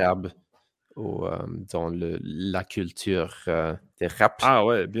monde arabe dans la culture des raps Ah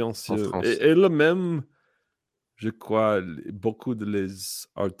ouais, bien en sûr. France. Et le même, je crois, beaucoup de les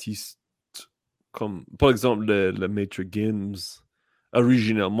artistes, comme par exemple le Maître Gims,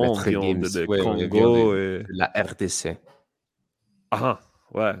 originalement Maître vient de Gims, le oui, vient Congo. Et... de la RDC, Ah,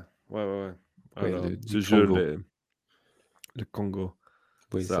 ouais. oui, Alors, du toujours Congo. le Congo.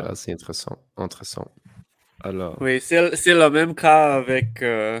 Oui, c'est Ça. assez intéressant. Alors, Oui, c'est le même cas avec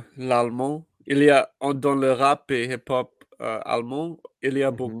l'allemand. Il y a dans le rap et hip-hop allemand, il y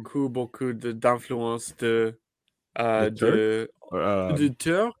a beaucoup d'influence de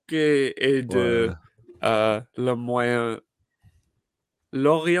turc et ouais. de le moyen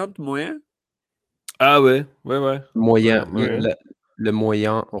L'Orient moyen? Ah ouais, ouais. Moyen, Ouais. le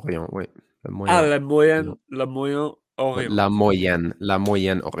Moyen-Orient, oui. Le Ah, Moyen-Orient. la moyenne Ouais, Orient. la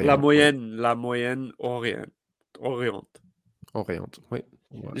Moyenne-Orient. La moyenne Orient. Orient, oui.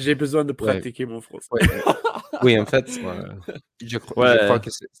 Ouais. J'ai besoin de Ouais, pratiquer mon français. ouais. Oui, en fait, Ouais. je Ouais. crois que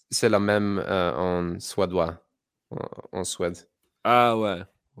c'est la même en suédois, en Suède. Ah ouais.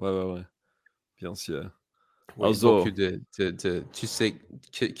 Ouais. Bien sûr. Oui, Also, beaucoup tu sais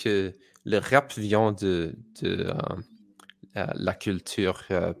que le rap vient de la culture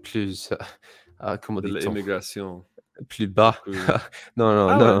plus, comment de dit-on? l'immigration. Plus bas. Plus... Non,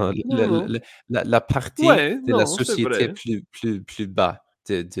 Ah ouais. non, Non. la partie Ouais, de la non, c'est société vrai. plus bas,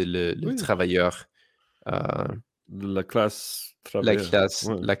 de le Oui. travailleur, De la classe travailleuse.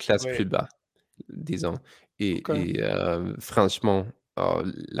 Ouais. la classe Oui. plus bas, disons. Ok. Et franchement,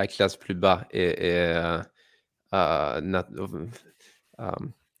 la classe plus bas est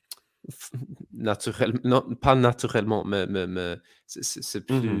non, pas naturellement, mais c'est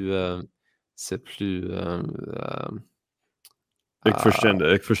Mhm. plus Ik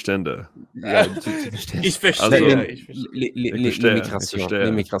verstände. ja, du verstehst. Ich verstehe, Also, ich verstehe. ich L'immigration,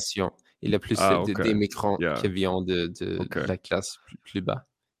 verstehe. il y a plus Ah, okay. des migrants qui Ja, viennent de okay. la classe plus bas,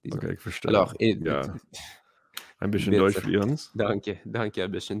 disons. Okay, ich verstehe. Alors, Ja. Ein bisschen Deutsch bitte. für uns. Danke,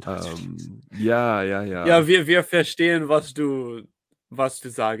 ein bisschen Deutsch. Ja. Ja, wir verstehen, was du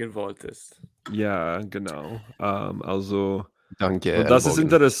sagen wolltest. Ja, genau. Also, Danke, und das ist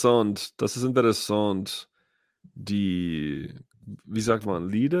Ellbogen. interessant, die, wie sagt man,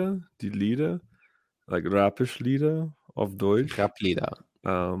 Lieder? Die Lieder, like Rapisch-Lieder auf Deutsch. Rap-Lieder.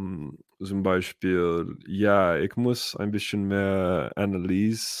 Zum Beispiel, ja, ich muss ein bisschen mehr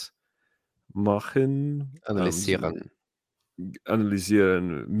Analyse machen. Analysieren.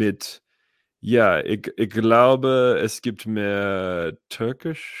 Analysieren mit, ja, ich glaube, es gibt mehr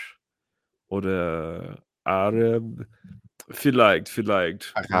Türkisch oder Arab. Vielleicht.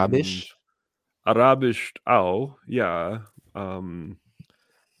 Arabisch. Arabisch auch, ja.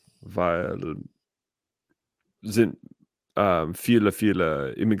 Weil sind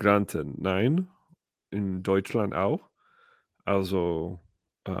viele Immigranten, nein, in Deutschland auch. Also,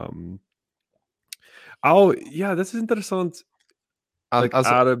 ja, das ist interessant. Like Also,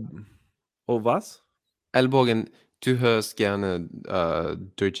 Arab, oh, was? Ellbogen, du hörst gerne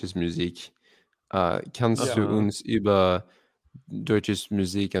deutsches Musik. Kannst du Ja. Aha. uns über deutsches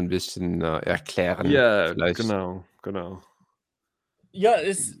Musik ein bisschen erklären, Ja, vielleicht? genau. Ja,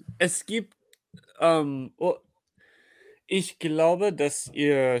 es gibt, ich glaube, dass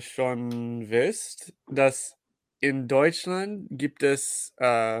ihr schon wisst, dass in Deutschland gibt es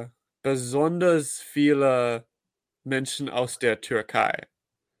besonders viele Menschen aus der Türkei.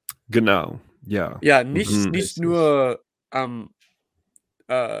 Genau, ja. Ja, Mhm. nicht Richtig. nur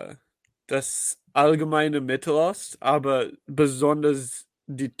äh, das allgemeine Mittelost, aber besonders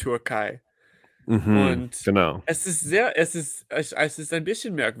die Türkei. Und Genau. es ist ein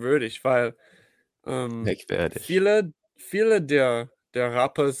bisschen merkwürdig, weil Merkwürdig. viele der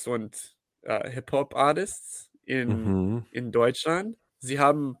Rappers und Hip-Hop-Artists Mhm. in Deutschland, sie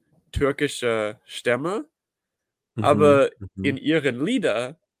haben türkische Stämme, Mhm. aber in ihren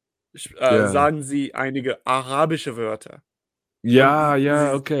Lieder Ja. sagen sie einige arabische Wörter. Und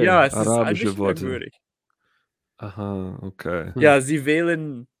Ja, okay. ja, es ist ein Arabische bisschen Worte. merkwürdig. Aha, okay. Hm. Ja, sie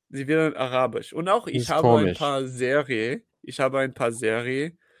wählen Arabisch. Und auch Das ist komisch. Ich habe ein paar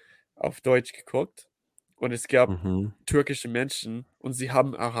Serien auf Deutsch geguckt und es gab Mhm. türkische Menschen und sie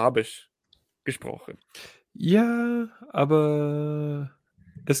haben Arabisch gesprochen. Ja, aber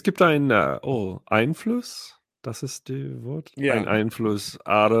es gibt einen Einfluss, das ist die Wort, ein Ja. Einfluss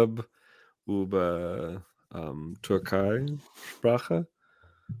Arab über Türkei-Sprache.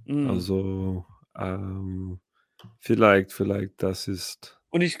 Mhm. Also vielleicht das ist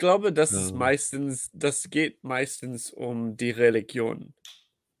Und ich glaube, das geht meistens um die Religion,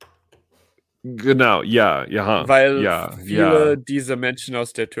 genau, ja, weil ja, viele dieser Menschen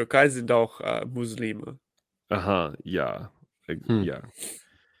aus der Türkei sind auch Muslime. aha, ja, Hm. ja,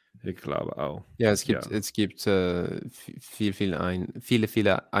 ich glaube auch. Ja, es Ja. gibt viele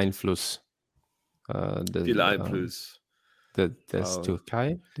Einfluss Viel Einfluss. des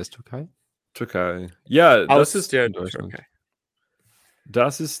Türkei. Türkei. Ja, Aus das ist der in Deutschland. Türkei.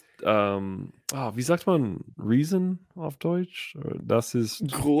 Wie sagt man Reason auf Deutsch? Das ist Der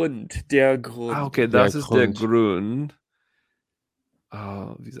Grund. okay, Der das ist der Grund. Grund.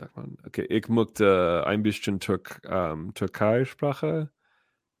 Wie sagt man? Okay, ich möchte ein bisschen Türkei-Sprache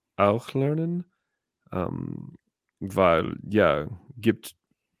auch lernen, weil ja, gibt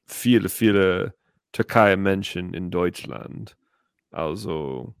viele Türkei-Menschen in Deutschland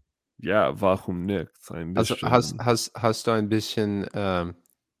Also, ja, warum nicht? Ein Also bisschen. hast du ein bisschen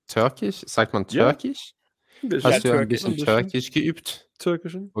Türkisch? Sagt man Ja, Türkisch? ein bisschen. Hast du ein Türkisch. bisschen Ein bisschen. Türkisch geübt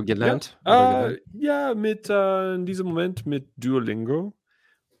Türkischen. oder Ja. gelernt? Oder gelernt? Ja, mit in diesem Moment mit Duolingo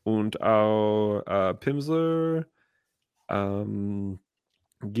und auch Pimsleur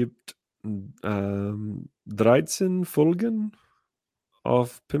gibt 13 Folgen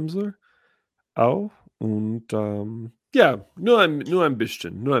auf Pimsleur auch und ja, nur ein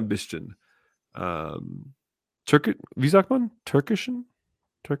bisschen. Wie sagt man? Türkischen?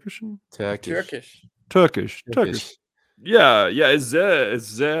 Türkisch. Türkisch. Türkisch. Ja, ist sehr,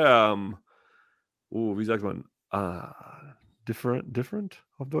 wie sagt man? Different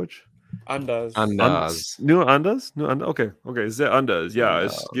auf Deutsch? Anders. Anders. Nur anders? Okay, sehr anders. Ja,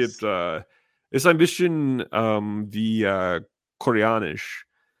 es gibt, ist ein bisschen wie Koreanisch.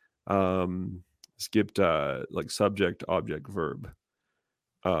 Es gibt like Subject, Object, Verb.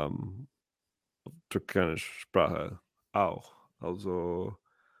 Türkische Sprache auch. Also,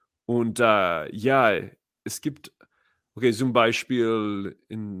 und ja, es gibt, okay, zum Beispiel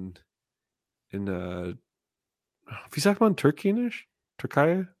wie sagt man Türkisch?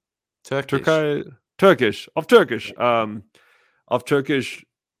 Türkei? Türkisch. Auf Türkisch. Auf Türkisch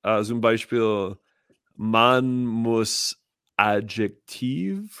zum Beispiel, man muss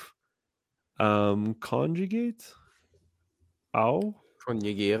Adjektiv conjugate auch.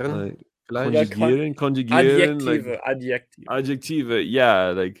 Konjugieren Like, vielleicht? konjugieren. Like, Adjektive. Adjektive,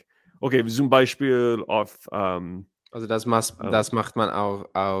 ja. Like, okay, zum Beispiel auf Also das macht man auch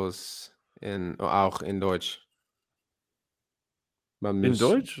auch in Deutsch. Man in muss,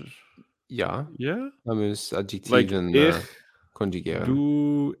 Deutsch? ja, Ja. man muss Like Adjektiven ich, konjugieren.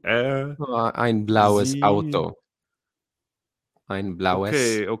 du, Ein blaues sie. Auto. Ein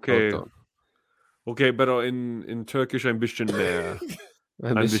blaues Okay. Auto. Okay, aber in Türkisch ein bisschen mehr.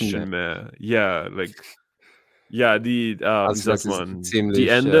 Ein bisschen mehr. mehr. Ja, like, ja, die, wie Also sagt das ist man? ziemlich, Die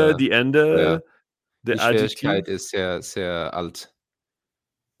Ende, ja. der Die Schwierigkeit Adjektiv. ist sehr, sehr alt.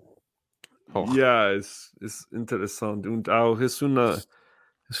 Hoch. Ja, es ist interessant. Und auch ist eine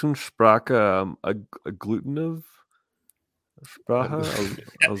Sprache, agglutinative Sprache.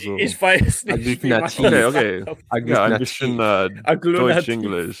 Also, Ich weiß nicht, wie man das Agglutinativ. okay. sagt. Ja, ein bisschen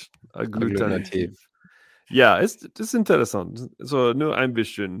Deutsch-Englisch. Agglutinativ. Ja, das ist interessant. So, nur ein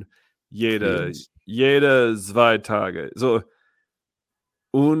bisschen. Jede 2 Tage. So,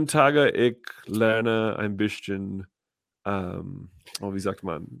 und Tage, ich lerne ein bisschen, wie sagt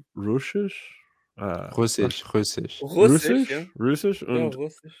man, Russisch? Russisch. Russisch, ja. Russisch Ja, und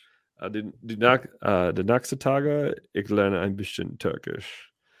Russisch. die nächsten Tage, ich lerne ein bisschen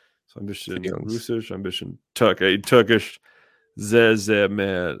Türkisch. So ein bisschen die Jungs. Russisch, ein bisschen Türkisch. Türkisch sehr, sehr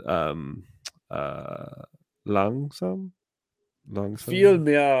mehr langsam. Viel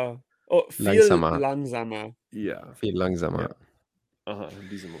mehr. Viel Langsamer. langsamer. Ja. Viel langsamer. Ja. Aha, in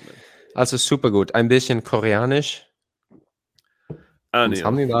diesem Moment. Also super gut. Ein bisschen Koreanisch. 아니요.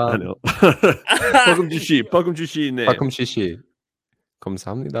 볶음주시, 네. Pakumshishi.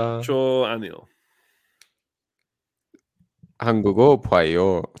 감사합니다. 저 아니요. 한국어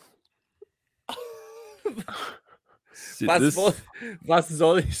봐요. See, Was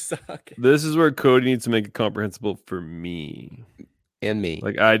soll ich sagen? This is where Cody needs to make it comprehensible for me. And me.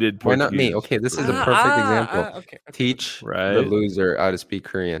 Like I did Why Portuguese. not me? Okay, this is a perfect example. Okay. Teach Right? the loser how to speak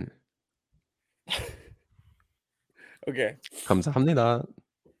Korean. Okay. 감사합니다.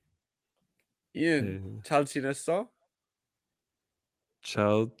 이은 잘 지냈어?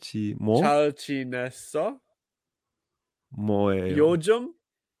 잘 지냈어? 뭐예요? 요즘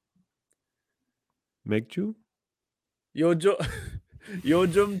맥주?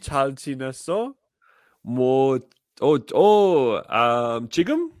 요즘 잘 지냈어?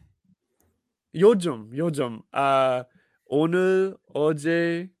 지금? 요즘 오늘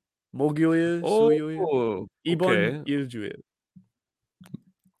어제 목요일 수요일 이번 okay. 일주일.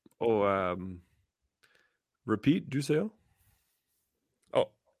 Repeat 주세요.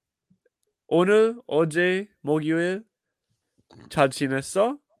 오늘 어제 목요일 잘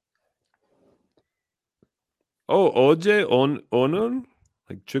지냈어? 어제 오늘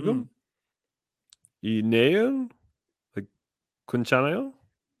like 지금? 이 내일 like 괜찮아요?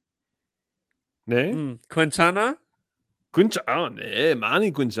 네? 괜찮아? 네,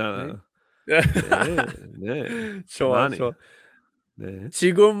 많이 괜찮아. 네. 좋아, 많이. 좋아. 네.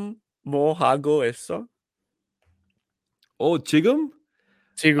 지금 뭐 하고 있어? 지금?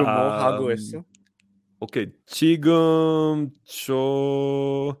 지금 뭐 하고 있어? 오케이. 지금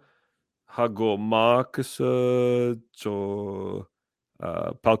저 하고 마크스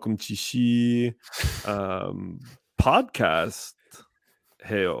팔꿈치시 podcast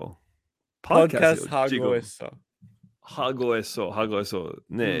해요. podcast 해요, 지금. 하고 있어. 하고 있어.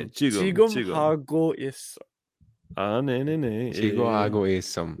 네, 지금 하고 있어. 아, 네네네. 지금 하고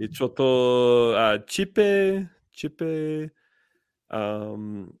있음. 저도 집에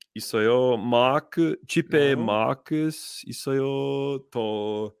있어요. 집에 마크스 있어요.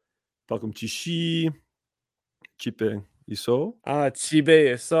 또 가끔씩 집에 있어. 아,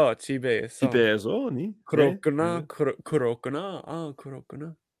 집에 있어. 집에서 니? 그렇구나. 네. 그렇구나. 아,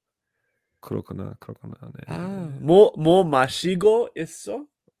 그렇구나. 그렇구나. 네. 아, 뭐 마시고 있어?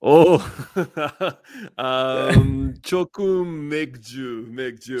 오, 조금 맥주.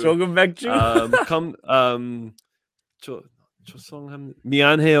 조금 맥주? 죄송합니다.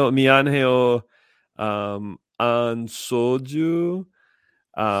 미안해요. 안 소주,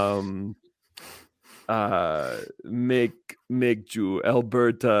 맥주,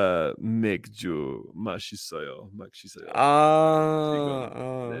 알버타 맥주 맛있어요. 지금,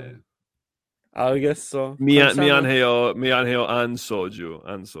 네. 알겠어. 미안해요. 안 소주.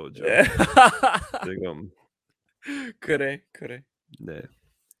 지금, 그래. 네.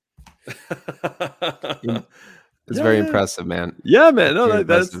 It's very impressive, man. Yeah, man. No, Very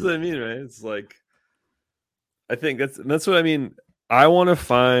that's impressive. what I mean, right? It's like, I think that's what I mean. I want to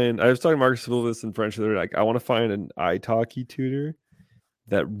find. I was talking to Marcus about this in French the other day. Like, I want to find an italki tutor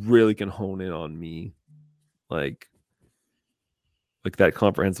that really can hone in on me, like that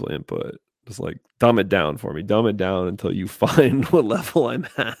comprehensive input. Just like dumb it down for me. Dumb it down until you find what level I'm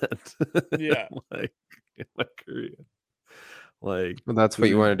at. Yeah. Like in my career. Like, Well, that's what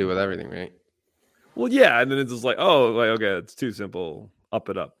you want to do with everything, right? well, yeah, and then it's just like, oh, like, okay, it's too simple. Up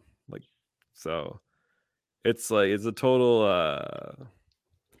it up. Like, so it's like it's a total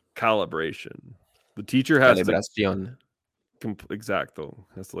calibration. The teacher has Calibración.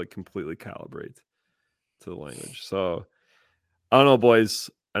 has to like completely calibrate to the language. So I don't know, boys.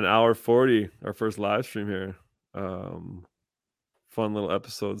 An hour 40, our first live stream here. Fun little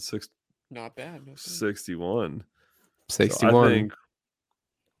episode Not bad. 61. 61. So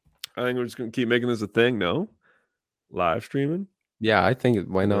I think we're just gonna keep making this a thing. No, live streaming. Yeah, I think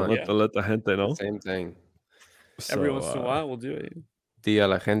why not? Let the gente know. Same thing. Every once in a while, we'll do it. Dia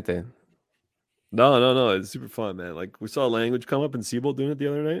la gente. No. It's super fun, man. Like we saw language come up and Siebel doing it the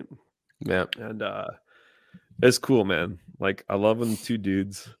other night. Yeah, and it's cool, man. Like I love when two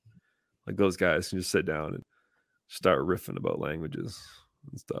dudes like those guys can just sit down and start riffing about languages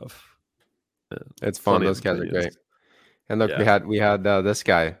and stuff. Yeah. It's fun. Those guys are great. And look, we had this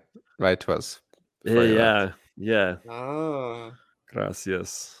guy write to us. Yeah. Ah.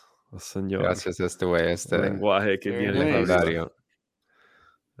 Gracias, señor. Gracias way. Lenguaje que viene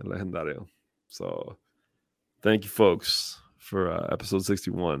legendario. So, thank you, folks, for episode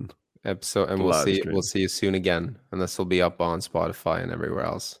 61. And we'll see you soon again. And this will be up on Spotify and everywhere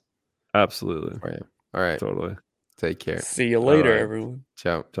else. Absolutely. All right. Totally. Take care. See you later, everyone.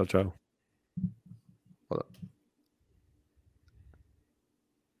 Ciao. Ciao. Hold on.